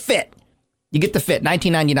the fit. You get the fit,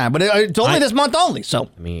 $19.99, but it's only this month only. So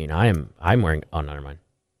I mean, I'm wearing. Oh, never mind.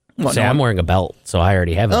 What, I'm wearing a belt, so I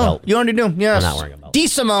already have a belt. You already do. Yes. I'm not wearing a belt.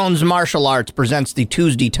 DeSimone's Martial Arts presents the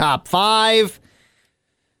Tuesday Top 5.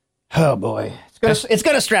 Oh boy, it's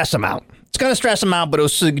gonna stress them out. It's gonna stress them out, but it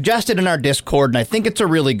was suggested in our Discord, and I think it's a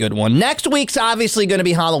really good one. Next week's obviously going to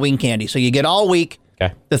be Halloween candy, so you get all week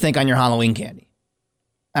to think on your Halloween candy.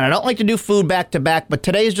 And I don't like to do food back to back, but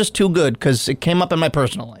today is just too good because it came up in my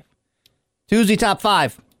personal life. Tuesday Top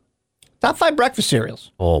 5. Top 5 breakfast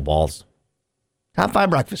cereals. Oh, balls. Top 5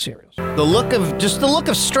 breakfast cereals. The look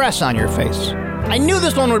of stress on your face. I knew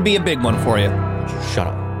this one would be a big one for you. Shut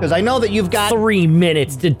up. Because I know that you've got 3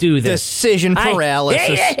 minutes to do this. Decision paralysis. I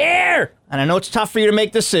hate it here. And I know it's tough for you to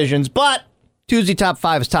make decisions, but Tuesday Top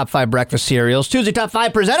 5 is Top 5 breakfast cereals. Tuesday Top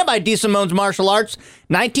 5 presented by DeSimone's Martial Arts.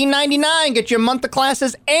 $19.99. Get you a month of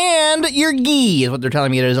classes and your gi is what they're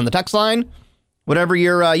telling me it is on the text line. Whatever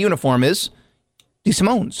your uniform is.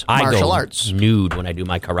 DeSimone's Martial Arts. Nude when I do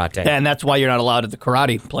my karate. And that's why you're not allowed at the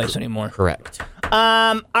karate place anymore. Correct.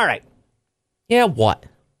 All right. Yeah, what?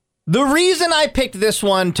 The reason I picked this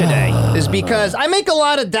one today is because I make a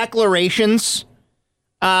lot of declarations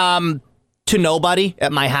to nobody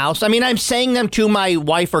at my house. I mean, I'm saying them to my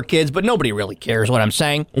wife or kids, but nobody really cares what I'm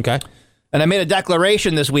saying. Okay. And I made a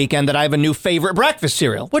declaration this weekend that I have a new favorite breakfast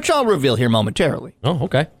cereal, which I'll reveal here momentarily. Oh,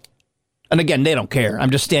 okay. And again, they don't care.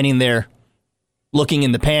 I'm just standing there looking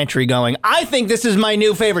in the pantry going, I think this is my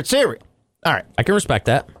new favorite cereal. All right. I can respect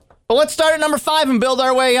that. Well, let's start at number 5 and build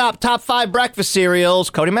our way up. Top 5 breakfast cereals.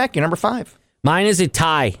 Cody Mack, you're number 5. Mine is a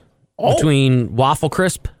tie between Waffle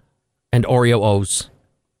Crisp and Oreo O's.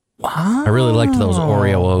 Wow. I really liked those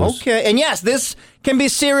Oreo O's. Okay. And yes, this can be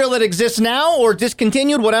cereal that exists now or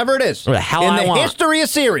discontinued, whatever it is. The hell in I the want. history of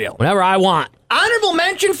cereal. Whatever I want. Honorable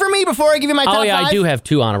mention for me before I give you my top 5. Oh, yeah, I do have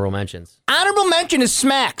 2 honorable mentions. Honorable mention is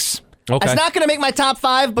Smacks. Okay. It's not going to make my top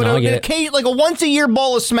 5, but like a once-a-year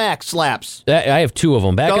bowl of Smacks slaps. I have 2 of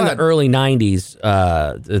them. Back in the early 90s,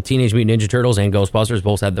 the Teenage Mutant Ninja Turtles and Ghostbusters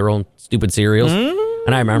both had their own stupid cereals,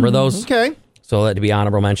 and I remember those. Okay. So that to be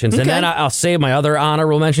honorable mentions. Okay. And then I'll save my other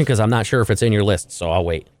honorable mention because I'm not sure if it's in your list, so I'll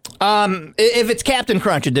wait. If it's Captain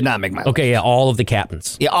Crunch, it did not make my list. Okay, yeah, all of the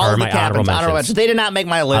Captains. Yeah, all of the Captains. Honorable mentions. They did not make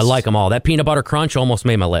my list. I like them all. That Peanut Butter Crunch almost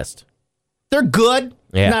made my list. They're good.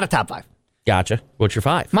 Yeah. Not a top 5. Gotcha. What's your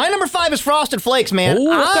 5? My number 5 is Frosted Flakes, man. Ooh,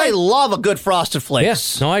 okay. I love a good Frosted Flakes.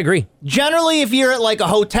 Yes, no, I agree. Generally, if you're at like a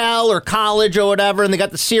hotel or college or whatever, and they got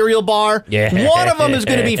the cereal bar, yeah, one of them is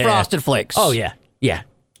going to be Frosted Flakes. Oh, yeah. Yeah.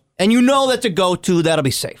 And you know that's a go-to. That'll be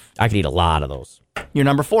safe. I could eat a lot of those. You're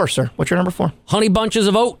number 4, sir. What's your number 4? Honey Bunches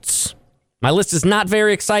of Oats. My list is not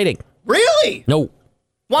very exciting. Really? No.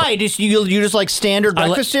 Why? You just like standard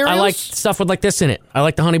breakfast cereals? I like stuff with like this in it. I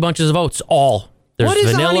like the Honey Bunches of Oats, all. There's what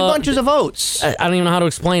is vanilla, Honey Bunches of Oats? I don't even know how to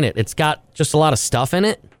explain it. It's got just a lot of stuff in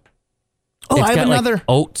it. Oh, it's I have got, another. Like,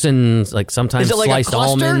 oats and like sometimes is it like sliced a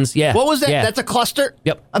cluster? Almonds. Yeah. What was that? Yeah. That's a cluster?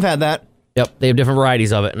 Yep. I've had that. Yep. They have different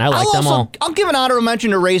varieties of it, and I like them all. I'll give an honorable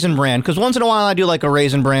mention to Raisin Bran, because once in a while I do like a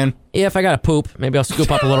Raisin Bran. Yeah, if I got to poop, maybe I'll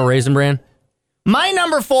scoop up a little Raisin Bran. My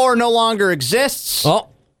number 4 no longer exists. Oh.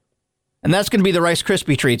 And that's going to be the Rice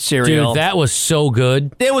Krispie Treat cereal. Dude, that was so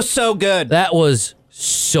good. It was so good. That was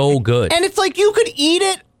so good. And it's like you could eat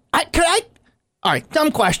it. All right,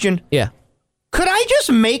 dumb question. Yeah. Could I just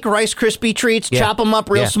make Rice Krispie Treats, chop them up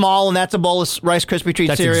real small, and that's a bowl of Rice Krispie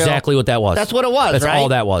Treat cereal? That's exactly what that was. That's what it was, That's right? all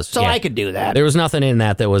that was. So I could do that. There was nothing in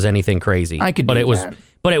that was anything crazy. I could do that.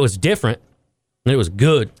 But it was different. And it was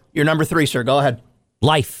good. You're number 3, sir. Go ahead.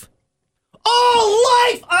 Life.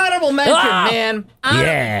 Oh, Life! Honorable mention, man.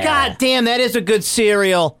 Yeah. God damn, that is a good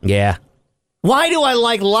cereal. Yeah. Why do I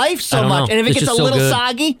like Life so much? Know. And if it It's gets a just little so good.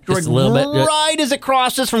 soggy, Just a little bit. Right as it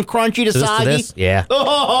crosses from crunchy to To soggy. this? Yeah.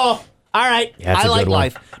 Oh, All right. Yeah, that's I a like good one.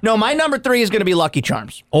 life. No, my number 3 is going to be Lucky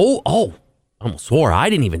Charms. Oh, I almost swore. I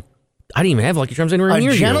didn't even have Lucky Charms anywhere near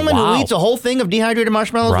A here. gentleman Wow. who eats a whole thing of dehydrated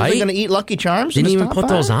marshmallows Right? is going to eat Lucky Charms? Didn't in his even top put 5?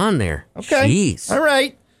 those on there. Okay. Jeez. All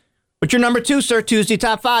right. What's your number 2, sir? Tuesday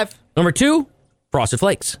top 5. Number 2, Frosted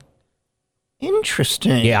Flakes.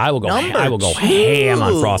 Interesting. Yeah, I will go. Number I will go 2. ham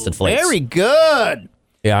on Frosted Flakes. Very good.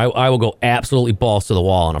 Yeah, I will go absolutely balls to the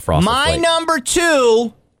wall on a Frosted My Flake. number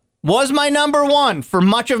 2 was my number 1 for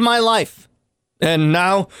much of my life. And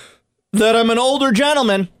now that I'm an older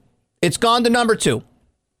gentleman, it's gone to number 2.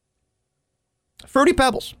 Fruity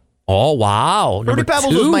Pebbles. Oh, wow. Fruity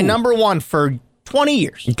Pebbles was my number 1 for 20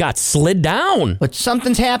 years. It got slid down. But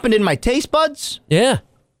something's happened in my taste buds. Yeah.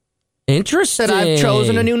 Interesting. That I've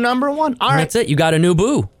chosen a new number 1. All right. That's it. You got a new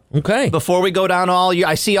boo. Okay. Before we go down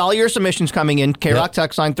I see all your submissions coming in. K-Rock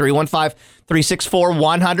text line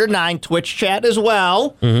 315-364-109. Twitch chat as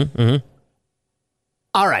well. Mm-hmm.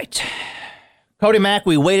 All right. Cody Mack,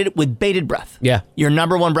 we waited with bated breath. Yeah. Your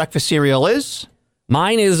number 1 breakfast cereal is?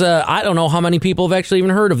 Mine is, I don't know how many people have actually even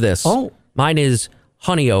heard of this. Oh. Mine is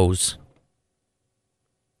Honey O's.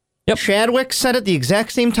 Yep. Chadwick said it the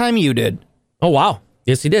exact same time you did. Oh, wow.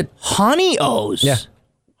 Yes, he did. Honey O's? Yeah.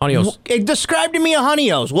 Honey O's. Describe to me a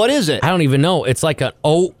Honey O's. What is it? I don't even know. It's like an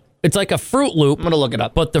oat. It's like a Fruit Loop. I'm going to look it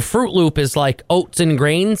up. But the Fruit Loop is like oats and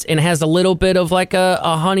grains and has a little bit of like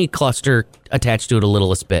a honey cluster attached to it, a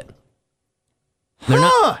littlest bit.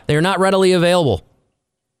 They're not readily available.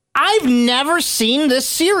 I've never seen this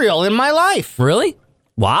cereal in my life. Really?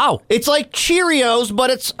 Wow. It's like Cheerios, but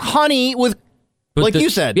it's honey with, you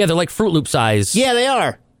said. Yeah, they're like Fruit Loop size. Yeah, they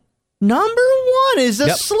are. Number 1 is a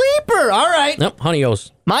sleeper. All right. Yep, Honey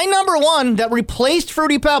O's. My number 1 that replaced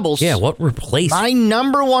Fruity Pebbles. Yeah, what replaced? My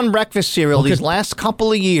number 1 breakfast cereal these last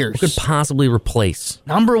couple of years. What could possibly replace?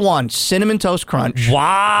 Number 1, Cinnamon Toast Crunch.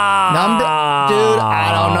 Wow. Dude,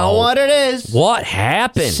 I don't know what it is. What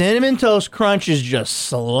happened? Cinnamon Toast Crunch is just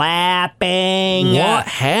slapping. What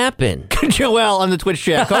happened? Joel on the Twitch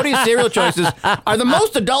chat. Cody's cereal choices are the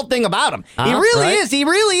most adult thing about him. He really right? is. He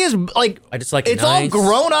really is. Like, I just like it's nice, all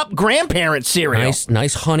grown up grandparent cereal.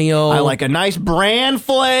 Nice Honey O. I like a nice bran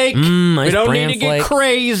flake. Nice we don't bran need to get flake.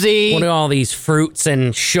 crazy. What are all these fruits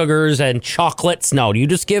and sugars and chocolates? No, you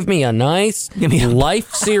just give me a nice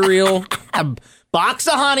life cereal. A box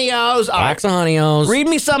of Honey O's. Box of Honey O's. Read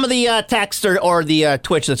me some of the text or the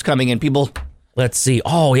Twitch that's coming in, people. Let's see.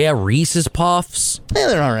 Oh, yeah, Reese's Puffs. Yeah,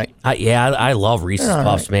 they're all right. I love Reese's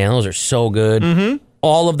Puffs, right. man. Those are so good. Mm-hmm.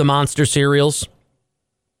 All of the Monster cereals.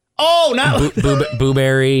 Oh, no.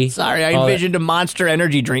 Blueberry. Sorry, I envisioned a Monster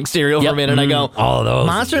energy drink cereal for a minute. I go, all of those.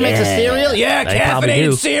 Monster makes a cereal? Yeah, They probably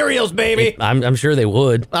caffeinated do. cereals, baby. I'm sure they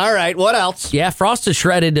would. All right, what else? Yeah, frosted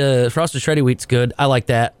shredded wheat's good. I like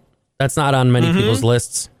that. That's not on many people's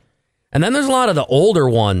lists. And then there's a lot of the older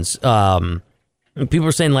ones. People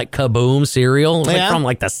are saying like Kaboom cereal. It's like from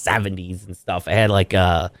like the 70s and stuff. It had like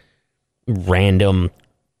a random,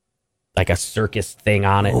 like a circus thing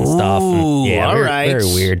on it and stuff. And yeah, all right. Very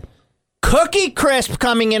weird. Cookie Crisp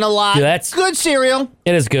coming in a lot. Yeah, that's good cereal.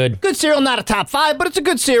 It is good. Good cereal, not a top 5, but it's a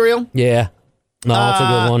good cereal. Yeah. No, it's a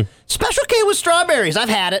good one. Special K with strawberries. I've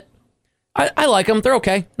had it. I like them. They're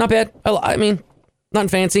okay. Not bad. I mean, nothing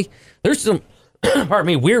fancy. There's some, pardon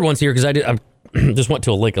me, weird ones here because I just went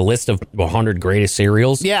to a list of 100 greatest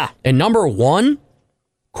cereals. Yeah. And number 1,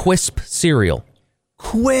 Quisp cereal.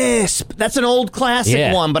 Quisp. That's an old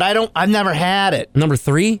classic one, but I've never had it. Number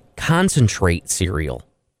 3, Concentrate cereal.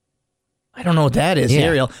 I don't know what that is,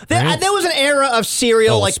 cereal. Right? There was an era of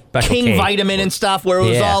cereal like King K. Vitamin and stuff where it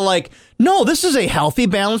was all like, no, this is a healthy,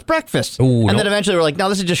 balanced breakfast. Ooh, and then eventually we're like, no,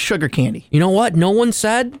 this is just sugar candy. You know what? No one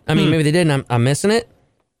said. I mean, maybe they did, and I'm missing it.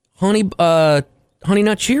 Honey Nut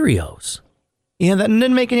Cheerios. Yeah, that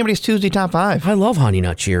didn't make anybody's Tuesday top 5. I love Honey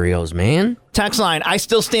Nut Cheerios, man. Text line, I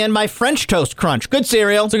still stand by French Toast Crunch. Good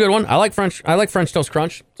cereal. It's a good one. I like French Toast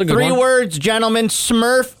Crunch. It's a good 3 one. words, gentlemen.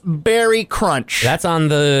 Smurf Berry Crunch. That's on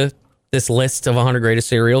this list of 100 greatest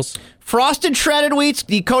cereals. Frosted Shredded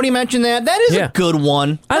Wheats. Cody mentioned that. That is a good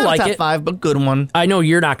one. I like top it. 5, but good one. I know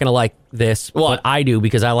you're not going to like this, but I do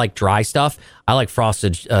because I like dry stuff. I like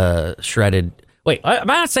frosted shredded. Wait, am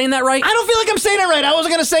I not saying that right? I don't feel like I'm saying it right. I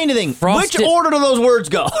wasn't going to say anything. Frosted- Which order do those words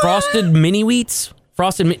go? Frosted mini wheats?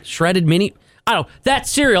 Shredded mini? I don't know. That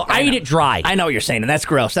cereal, I eat it dry. I know what you're saying, and that's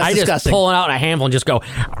gross. That's I disgusting. just pull it out in a handful and just go.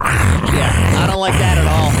 Yeah, I don't like that at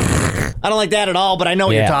all. I don't like that at all, but I know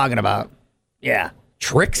what you're talking about. Yeah.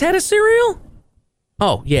 Trix had a cereal?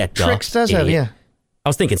 Oh, yeah. Duh. Trix does have, I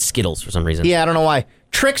was thinking Skittles for some reason. Yeah, I don't know why.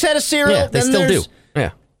 Trix had a cereal. Yeah, they then still do. there's Yeah.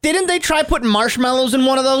 Didn't they try putting marshmallows in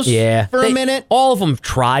one of those? Yeah, for a minute. All of them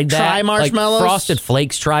tried that. Try marshmallows. Like Frosted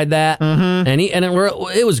Flakes tried that, Mm-hmm. and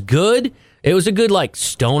it was good. It was a good like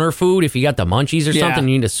stoner food if you got the munchies or something.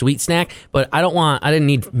 You need a sweet snack, but I didn't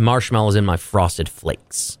need marshmallows in my Frosted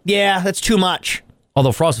Flakes. Yeah, that's too much.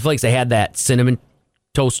 Although Frosted Flakes, they had that cinnamon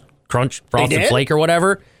toast crunch Frosted Flake or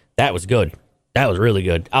whatever. That was good. That was really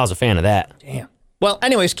good. I was a fan of that. Damn. Well,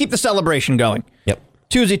 anyways, keep the celebration going. Yep.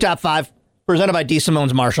 Tuesday Top 5, presented by D.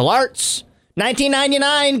 Simone's Martial Arts.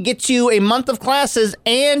 $19.99 gets you a month of classes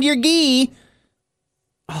and your gi.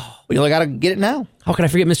 Oh, you only got to get it now. How can I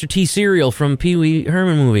forget Mr. T cereal from Pee Wee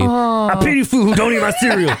Herman movie? I pity fool who don't eat my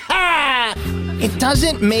cereal. It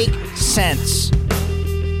doesn't make sense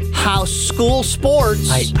how school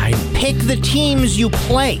sports pick the teams you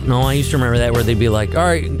play. No, I used to remember that where they'd be like, all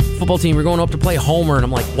right, football team, we're going up to play Homer. And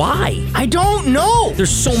I'm like, why? I don't know.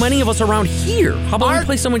 There's so many of us around here. How about we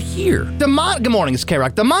play someone here? Good morning, it's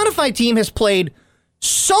K-Rock. The Modified team has played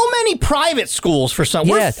so many private schools for some.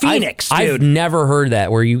 We're Phoenix, dude. I've never heard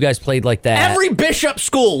that where you guys played like that. Every Bishop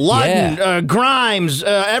school, Ludden, Grimes,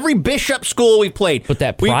 every Bishop school we played. But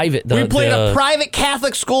that private... We played a private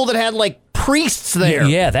Catholic school that had like priests there.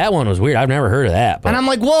 Yeah, that one was weird. I've never heard of that. But. And I'm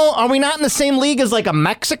like, well, are we not in the same league as like a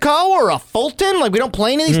Mexico or a Fulton? Like we don't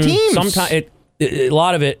play any of these teams. Sometimes a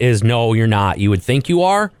lot of it is no, you're not. You would think you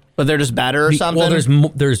are, but they're just better or something.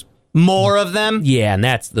 Well, there's more of them. Yeah, and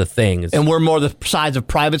that's the thing. And we're more the size of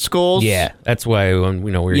private schools. Yeah, that's why when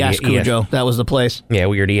we were Cujo, that was the place. Yeah,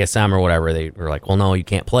 we were at ESM or whatever. They were like, well, no, you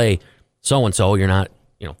can't play so and so. You're not.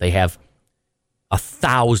 They have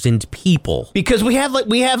 1,000 people because we have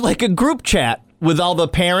like a group chat with all the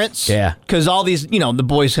parents. Yeah, because all these the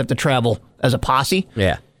boys have to travel as a posse.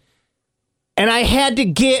 Yeah, and I had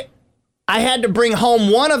to bring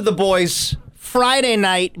home one of the boys Friday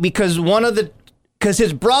night because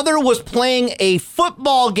his brother was playing a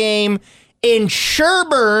football game in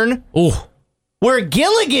Sherburne, where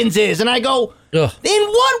Gilligan's is. And I go, in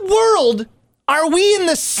what world are we in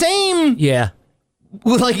the same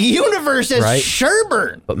universe as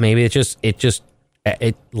Sherburne? But maybe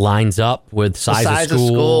it lines up with size of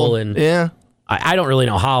school. And I don't really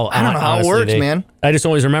know how. I don't know how it works, man. I just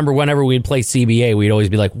always remember whenever we'd play CBA, we'd always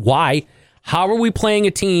be like, why? How are we playing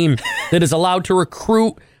a team that is allowed to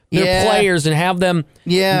recruit their players and have them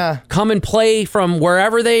come and play from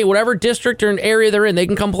whatever district or area they're in? They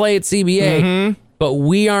can come play at CBA, but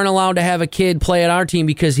we aren't allowed to have a kid play at our team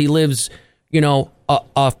because he lives,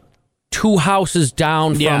 2 houses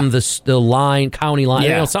down from the county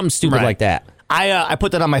line, something stupid like that. I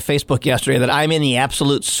put that on my Facebook yesterday that I'm in the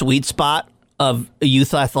absolute sweet spot of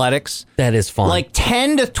youth athletics. That is fun. Like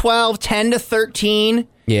 10 to 12, 10 to 13.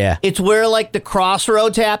 Yeah. It's where like the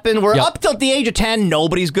crossroads happen. Where up till the age of 10,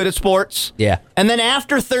 nobody's good at sports. Yeah. And then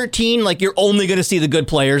after 13, like you're only going to see the good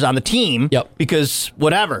players on the team. Yep. Because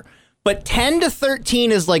whatever. But 10 to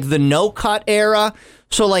 13 is like the no-cut era.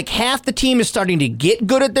 So like half the team is starting to get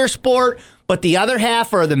good at their sport, but the other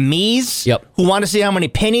half are the me's who want to see how many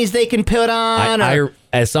pennies they can put on.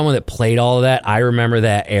 As someone that played all of that, I remember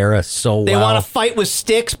that era so well. They want to fight with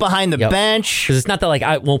sticks behind the bench. Because it's not that like,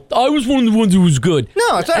 I was one of the ones who was good.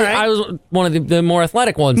 No, it's all right. I was one of the more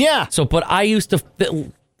athletic ones. Yeah. So, but I used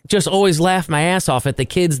to just always laugh my ass off at the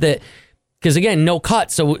kids that, because again, no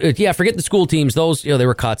cuts. So, forget the school teams. Those, they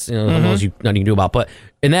were cuts. Those you nothing you can do about. But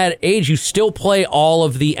in that age, you still play all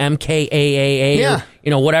of the MKAAA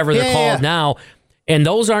or, whatever they're called now. And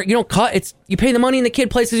those aren't, you don't cut. It's you pay the money and the kid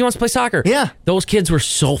plays because he wants to play soccer. Yeah. Those kids were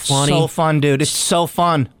so funny. So fun, dude. It's so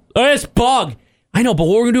fun. It's bug. I know, but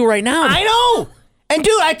what we're going to do right now. I know. And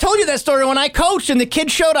dude, I told you that story when I coached and the kid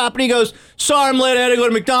showed up and he goes, sorry, I'm late. I had to go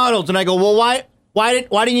to McDonald's. And I go, well, why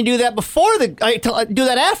didn't you do that before do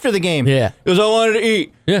that after the game? Yeah. Because I wanted to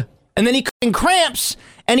eat. Yeah. And then he in cramps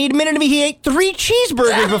and he admitted to me he ate 3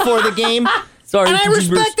 cheeseburgers before the game. Sorry, and I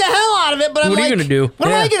respect the hell out of it, but I'm like, what are you going to do? What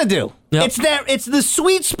am I going to do? Yep. It's the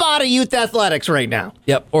sweet spot of youth athletics right now.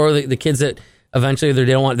 Yep. Or the kids that eventually they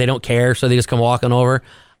don't care, so they just come walking over.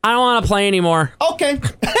 I don't want to play anymore. Okay.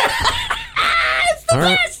 It's the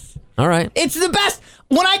best. All right. It's the best.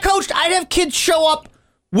 When I coached, I'd have kids show up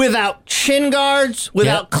without shin guards,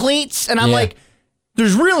 without cleats, and I'm like,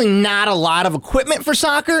 there's really not a lot of equipment for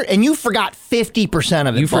soccer, and you forgot 50%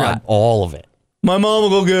 of it. You forgot all of it. My mom will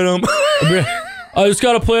go get them. I just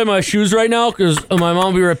got to play in my shoes right now because my mom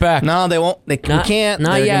will be right back. No, they won't. We can't.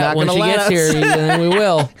 Not yet. Not when she gets here, then we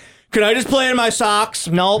will. Can I just play in my socks?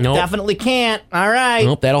 Nope, definitely can't. All right.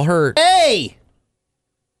 Nope, that'll hurt. Hey!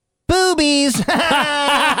 Boobies!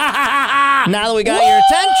 Now that we got your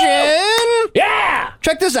attention. Yeah!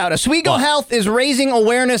 Check this out. Oswego Health is raising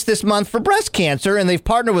awareness this month for breast cancer, and they've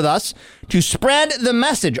partnered with us to spread the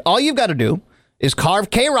message. All you've got to do is carve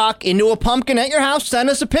K-Rock into a pumpkin at your house. Send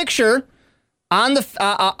us a picture on the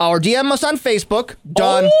or DM us on Facebook.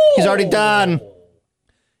 Done. He's already done.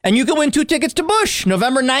 And you can win 2 tickets to Bush,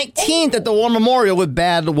 November 19th at the War Memorial with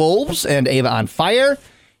Bad Wolves and Ava on Fire.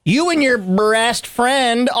 You and your breast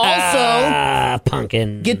friend also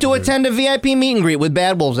pumpkin get to attend a VIP meet and greet with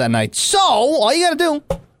Bad Wolves that night. So, all you got to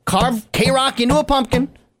do, carve K-Rock into a pumpkin,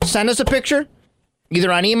 send us a picture,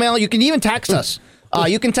 either on email. You can even text us.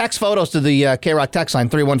 You can text photos to the K-Rock text line,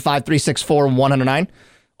 315-364-109.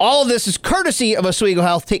 All of this is courtesy of Oswego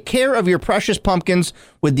Health. Take care of your precious pumpkins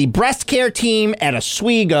with the breast care team at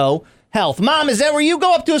Oswego Health. Mom, is that where you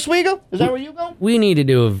go up to Oswego? Is that where you go? We need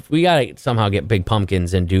to we got to somehow get big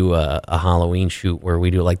pumpkins and do a Halloween shoot where we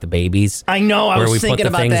do like the babies. I know, I was thinking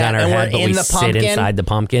about that. Where we put the things on our head, but we sit inside the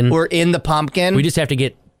pumpkin. We're in the pumpkin. We just have to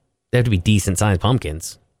they have to be decent sized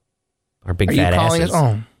pumpkins. Our big fat asses.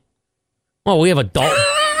 Well, we have adult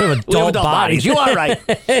bodies. You are right.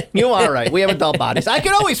 You are right. We have adult bodies. I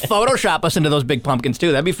could always Photoshop us into those big pumpkins,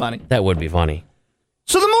 too. That'd be funny. That would be funny.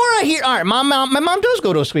 So the more I hear, all right, my mom does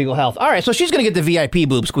go to Oswego Health. All right, so she's going to get the VIP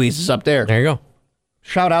boob squeezes up there. There you go.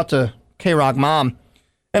 Shout out to K-Rock Mom.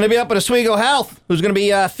 And to be up at Oswego Health, who's going to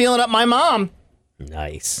be feeling up my mom.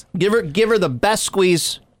 Nice. Give her the best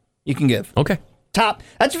squeeze you can give. Okay.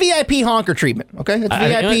 That's VIP honker treatment, okay?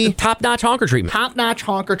 That's VIP. Top-notch honker treatment. Top-notch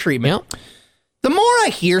honker treatment. Yep. The more I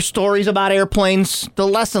hear stories about airplanes, the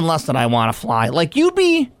less and less that I want to fly. Like, you'd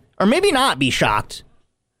be, or maybe not be shocked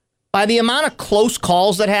by the amount of close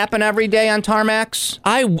calls that happen every day on tarmacs.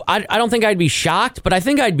 I don't think I'd be shocked, but I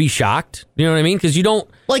think I'd be shocked. You know what I mean? Because you don't...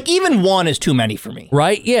 Like, even one is too many for me.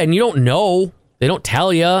 Right? Yeah, and you don't know. They don't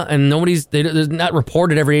tell you, and there's not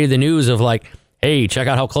reported every day in the news of like, hey, check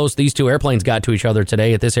out how close these 2 airplanes got to each other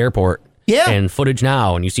today at this airport. Yeah. And footage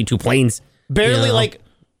now, and you see 2 planes. Barely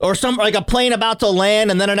or like a plane about to land,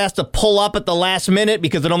 and then it has to pull up at the last minute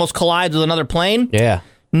because it almost collides with another plane. Yeah.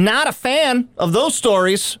 Not a fan of those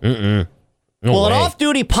stories. No well, way. An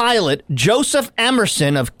off-duty pilot, Joseph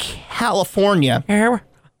Emerson of California,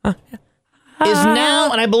 is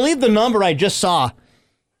now, and I believe the number I just saw,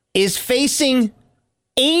 is facing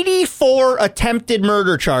 84 attempted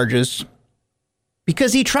murder charges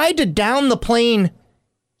because he tried to down the plane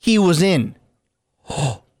he was in.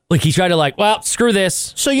 Like he tried to well, screw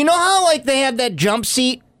this. So you know how they had that jump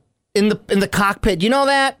seat in the cockpit? You know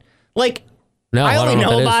that? No, I only don't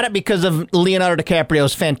know know about it because of Leonardo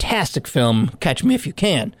DiCaprio's fantastic film, Catch Me If You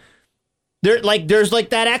Can. There's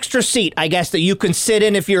that extra seat, I guess, that you can sit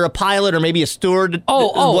in if you're a pilot or maybe a steward,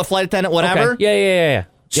 a flight attendant, whatever. Okay. Yeah.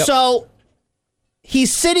 Yep. So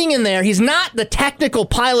he's sitting in there. He's not the technical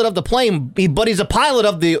pilot of the plane, but he's a pilot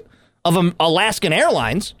of Alaskan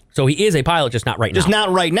Airlines. So he is a pilot, just not right now. Just not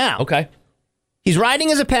right now. Okay. He's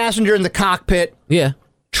riding as a passenger in the cockpit. Yeah.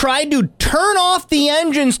 Tried to turn off the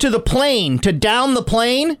engines to the plane to down the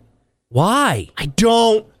plane. Why? I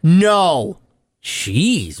don't know.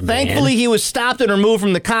 Jeez, man. Thankfully, he was stopped and removed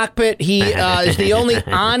from the cockpit. He is the only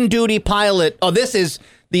on-duty pilot. Oh, this is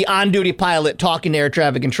the on-duty pilot talking to air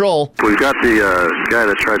traffic control. We've got the guy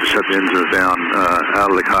that tried to shut the engines down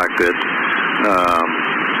out of the cockpit,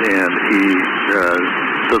 and he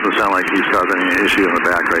doesn't sound like he's causing any issue in the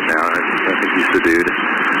back right now. I think he's subdued.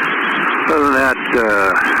 Other than that,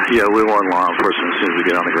 we want law enforcement as soon as we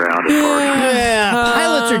get on the ground. Yeah,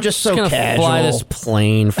 pilots are just so casual. Fly this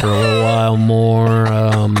plane for a little while more.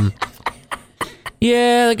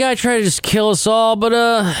 Yeah, the guy tried to just kill us all, but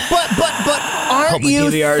aren't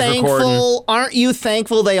you thankful? Aren't you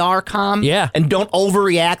thankful they are calm? Yeah, and don't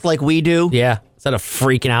overreact like we do. Yeah, instead of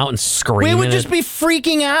freaking out and screaming, we would just be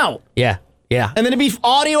freaking out. Yeah. Yeah. And then it'd be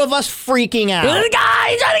audio of us freaking out. The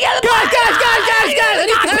guy trying to get the guys! I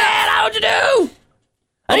need man, how'd you do?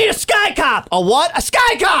 I need a sky cop. A what? A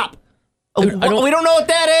sky cop. We don't know what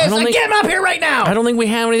that is. Get him up here right now. I don't think we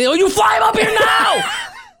have anything. Oh, you fly him up here now.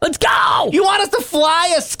 Let's go. You want us to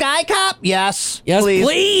fly a sky cop? Yes,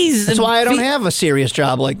 please. That's why I don't have a serious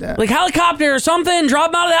job like that. Like helicopter or something. Drop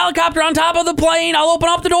him out of the helicopter on top of the plane. I'll open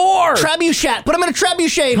up the door. Trebuchet. Put him in a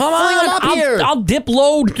trebuchet. Come on. Fling him up here. I'll dip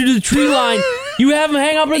low to the tree line. You have him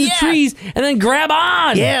hang up in the trees and then grab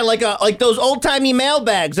on. Yeah, like those old-timey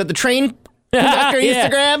mailbags that the train conductor used to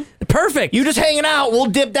grab. Perfect. You just hanging out. We'll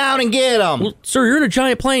dip down and get them. Well, sir, you're in a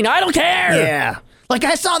giant plane. I don't care. Yeah. Like,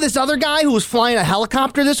 I saw this other guy who was flying a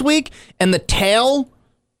helicopter this week, and the tail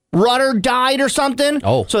rudder died or something.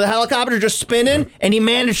 Oh. So the helicopter just spinning, and he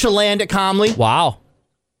managed to land it calmly. Wow.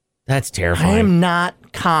 That's terrifying. I am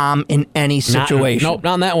not calm in any situation. Nope,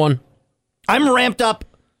 not on that one. I'm ramped up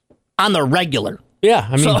on the regular. Yeah,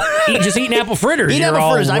 I mean, just eating apple fritters. Eating You're apple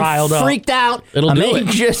all fritters. riled I'm up. freaked out. It'll do it.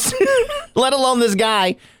 Just, let alone this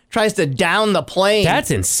guy tries to down the plane.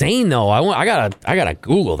 That's insane, though. I gotta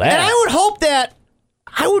Google that. And I would hope that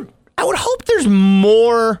I would hope there's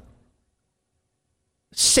more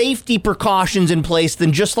safety precautions in place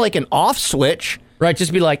than just like an off switch. Right,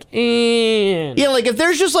 just be like, Yeah, like if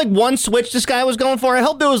there's just like one switch this guy was going for, I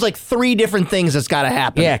hope there was like 3 different things that's got to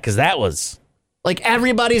happen. Yeah, because that was... Like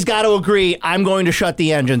everybody's got to agree, I'm going to shut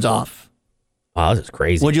the engines off. Wow, this is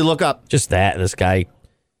crazy. What'd you look up? Just that, this guy,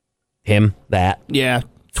 him, that. Yeah,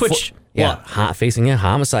 Twitch. Facing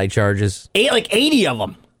homicide charges. 80 of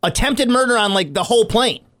them. Attempted murder on like the whole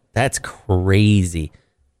plane. That's crazy.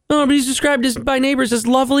 Oh, but he's described by neighbors as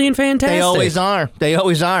lovely and fantastic. They always are. They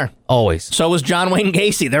always are. Always. So was John Wayne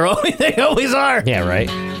Gacy. They always are. Yeah, right.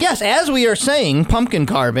 Yes, as we are saying, pumpkin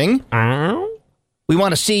carving. We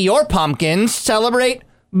want to see your pumpkins celebrate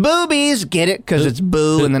boobies. Get it? Because it's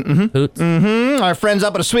boo and then Our friends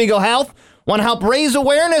up at Oswego Health want to help raise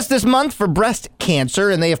awareness this month for breast cancer,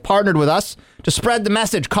 and they have partnered with us to spread the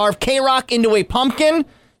message. Carve K-Rock into a pumpkin.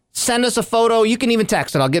 Send us a photo. You can even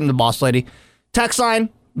text it. I'll get into the boss lady. Text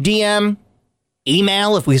line, DM,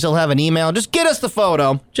 email if we still have an email. Just get us the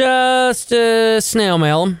photo. Just snail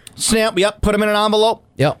mail them. Yep. Put them in an envelope.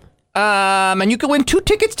 Yep. And you can win 2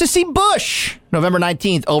 tickets to see Bush November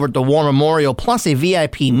 19th over at the War Memorial, plus a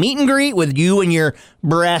VIP meet and greet with you and your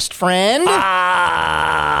breast friend.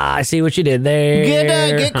 I see what you did there.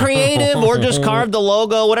 Get creative or just carve the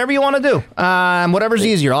logo, whatever you want to do. Whatever's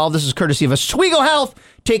easier. All this is courtesy of Oswego Health.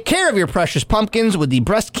 Take care of your precious pumpkins with the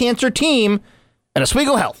breast cancer team at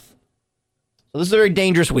Oswego Health. So this is a very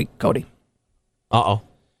dangerous week, Cody. The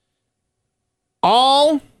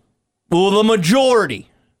majority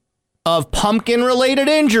of pumpkin-related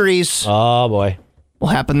injuries. Oh, boy. Will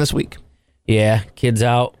happen this week. Yeah, kids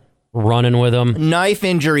out running with them. Knife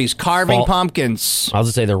injuries, carving pumpkins. I was going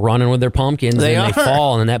to say, they're running with their pumpkins, They and they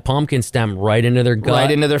fall, and then that pumpkin stem right into their gut. Right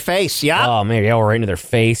into their face, yeah. Oh, man, right into their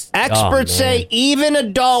face. Experts say even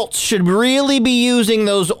adults should really be using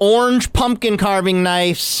those orange pumpkin carving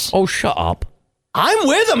knives. Oh, shut up. I'm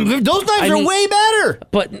with them. Those knives are way better.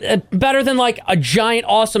 But better than like a giant,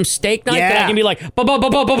 awesome steak knife that I can be like,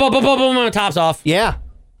 boom, tops off. Yeah.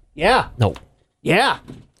 No. Yeah.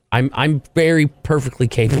 I'm very perfectly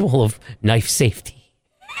capable of knife safety.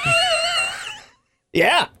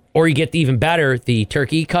 Yeah. Or you get the even better, the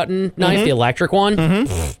turkey cutting knife, the electric one.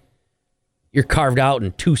 You're carved out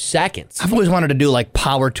in 2 seconds. I've always wanted to do like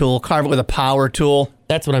power tool, carve it with a power tool.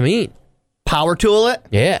 That's what I mean. Power tool it?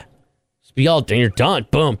 Yeah. Be all done. You're done.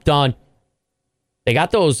 Boom, done. They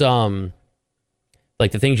got those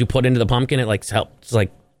like the things you put into the pumpkin. It like helps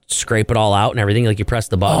like scrape it all out and everything. Like you press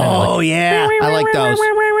the button. Oh and yeah, I like those.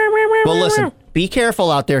 Well, listen, be careful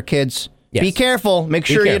out there, kids. Yes. Be careful. Make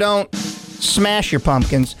sure you don't smash your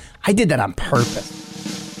pumpkins. I did that on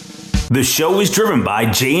purpose. The show is driven by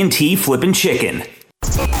J&T Flippin' Chicken.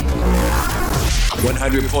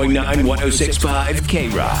 100.9, 106.5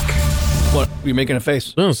 K-Rock. What? You're making a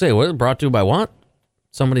face. I don't say, what? Brought to you by what?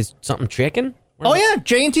 Something chicken? Oh, yeah.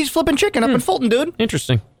 J&T's Flippin' Chicken up in Fulton, dude.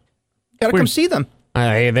 Interesting. Gotta come see them.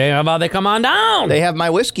 How about they come on down? They have my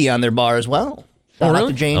whiskey on their bar as well. Shout out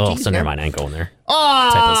to J&T. Oh, so never mind. I ain't going there.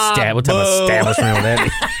 Oh, what type of establishment would that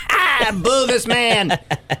be? Boo this man.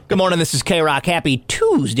 Good morning. This is K-Rock. Happy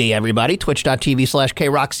Tuesday, everybody.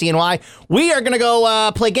 Twitch.tv/KRockCNY. We are going to go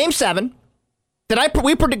play Game 7.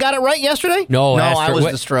 We got it right yesterday? No, I was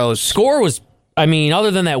the Stros. Score was, I mean,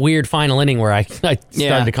 other than that weird final inning where I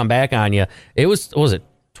started to come back on you, it was, what was it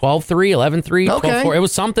 12-3, 11-3, 12-4? It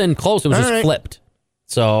was something close. It was flipped.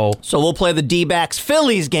 So we'll play the D-backs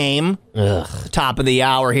Phillies game. Top of the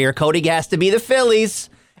hour here. Cody has to be the Phillies.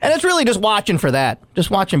 And it's really just watching for that.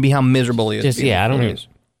 Just watching how miserable he is. I don't even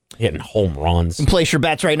hitting home runs. You can place your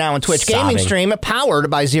bets right now on Twitch Gaming Stream, powered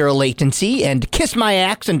by Zero Latency and Kiss My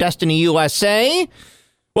Axe and Destiny USA.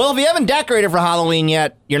 Well, if you haven't decorated for Halloween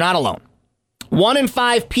yet, you're not alone. 1 in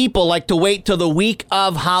 5 people like to wait till the week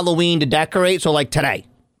of Halloween to decorate. So like today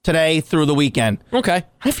through the weekend. Okay.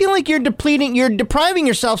 I feel like you're depriving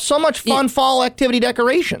yourself so much fun fall activity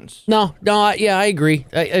decorations. No, yeah, I agree.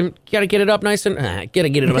 I gotta get it up nice and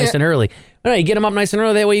early. All right, you get them up nice and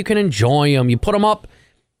early. That way you can enjoy them. You put them up.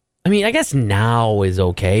 I mean, I guess now is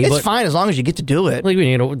okay. It's fine as long as you get to do it. Like,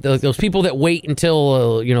 you know, those people that wait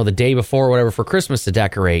until the day before or whatever for Christmas to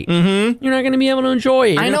decorate. Mm-hmm. You're not going to be able to enjoy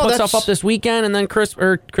it. You're going to put stuff up this weekend, and then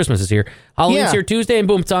Christmas is here. Halloween's here Tuesday, and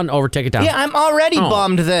boom, it's on. Over, take it down. Yeah, I'm already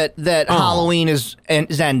bummed that Halloween is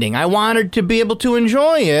ending. I wanted to be able to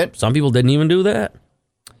enjoy it. Some people didn't even do that.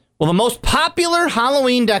 Well, the most popular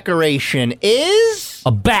Halloween decoration is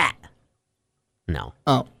a bat. No.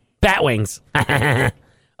 Oh. Bat wings.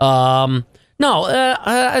 No,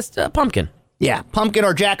 it's pumpkin. Yeah, pumpkin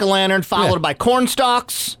or jack-o'-lantern, followed by corn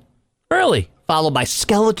stalks. Really? Followed by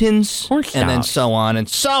skeletons. Corn and then stalks. so on and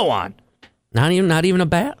so on. Not even a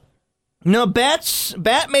bat? No, bat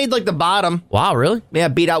made like the bottom. Wow, really? Yeah,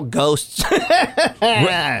 beat out ghosts.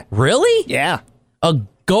 Really? Yeah. A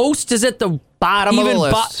ghost is at the bottom of the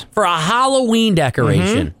list. For a Halloween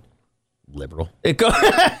decoration. Liberal. It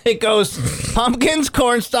goes pumpkins,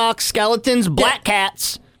 corn stalks, skeletons, black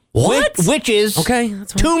cats. What? Witches. Okay.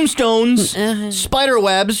 That's fine. Tombstones. Spider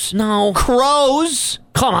webs. No. Crows.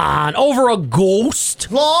 Come on. Over a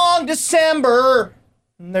ghost? Long December.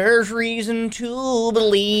 There's reason to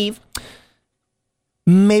believe.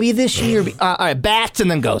 Maybe this year. All right, bats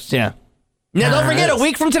and then ghosts, yeah. Now, don't forget, a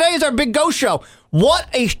week from today is our big ghost show. What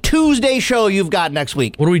a Tuesday show you've got next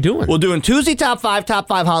week. What are we doing? We're doing Tuesday top five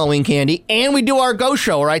Halloween candy, and we do our ghost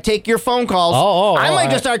show where I take your phone calls. I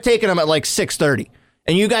might just start taking them at like 6:30.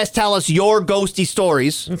 And you guys tell us your ghosty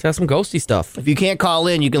stories. Let's have some ghosty stuff. If you can't call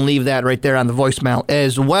in, you can leave that right there on the voicemail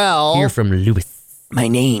as well. Hear from Lewis. My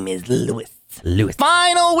name is Lewis.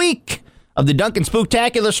 Final week of the Duncan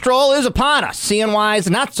Spooktacular Stroll is upon us. CNY's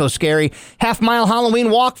not so scary half-mile Halloween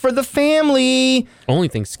walk for the family. Only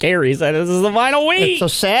thing scary is that this is the final week. It's so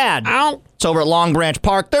sad. Ow. It's over at Long Branch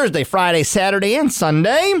Park Thursday, Friday, Saturday, and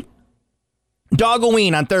Sunday.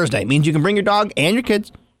 Dog-a-ween on Thursday. Means you can bring your dog and your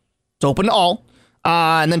kids. It's open to all.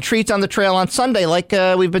 And then treats on the trail on Sunday, like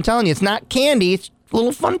we've been telling you. It's not candy. It's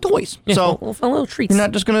little fun toys. Yeah, so little treats. You're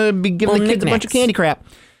not just going to be giving the kids a bunch of candy crap.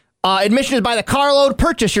 Admission is by the carload.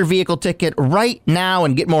 Purchase your vehicle ticket right now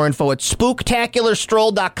and get more info at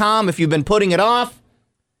spooktacularstroll.com if you've been putting it off.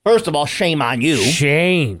 First of all, shame on you.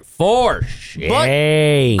 Shame. For shame.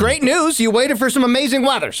 But great news. You waited for some amazing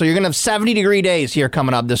weather. So you're going to have 70-degree days here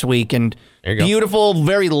coming up this week. And beautiful,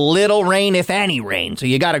 very little rain, if any rain. So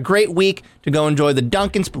you got a great week to go enjoy the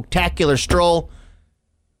Duncan Spooktacular Stroll.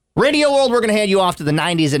 Radio World, we're going to hand you off to the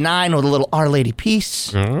 90s at 9 with a little Our Lady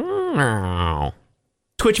Peace.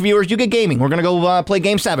 Twitch viewers, you get gaming. We're going to go play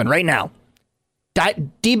Game 7 right now.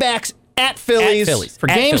 D-backs at Phillies for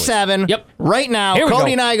Game 7. Yep. Right now, Here we Cody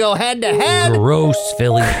go. and I go head-to-head. Gross,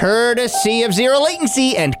 Philly. Courtesy of Zero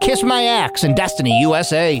Latency and Kiss My Axe in Destiny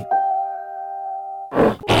USA.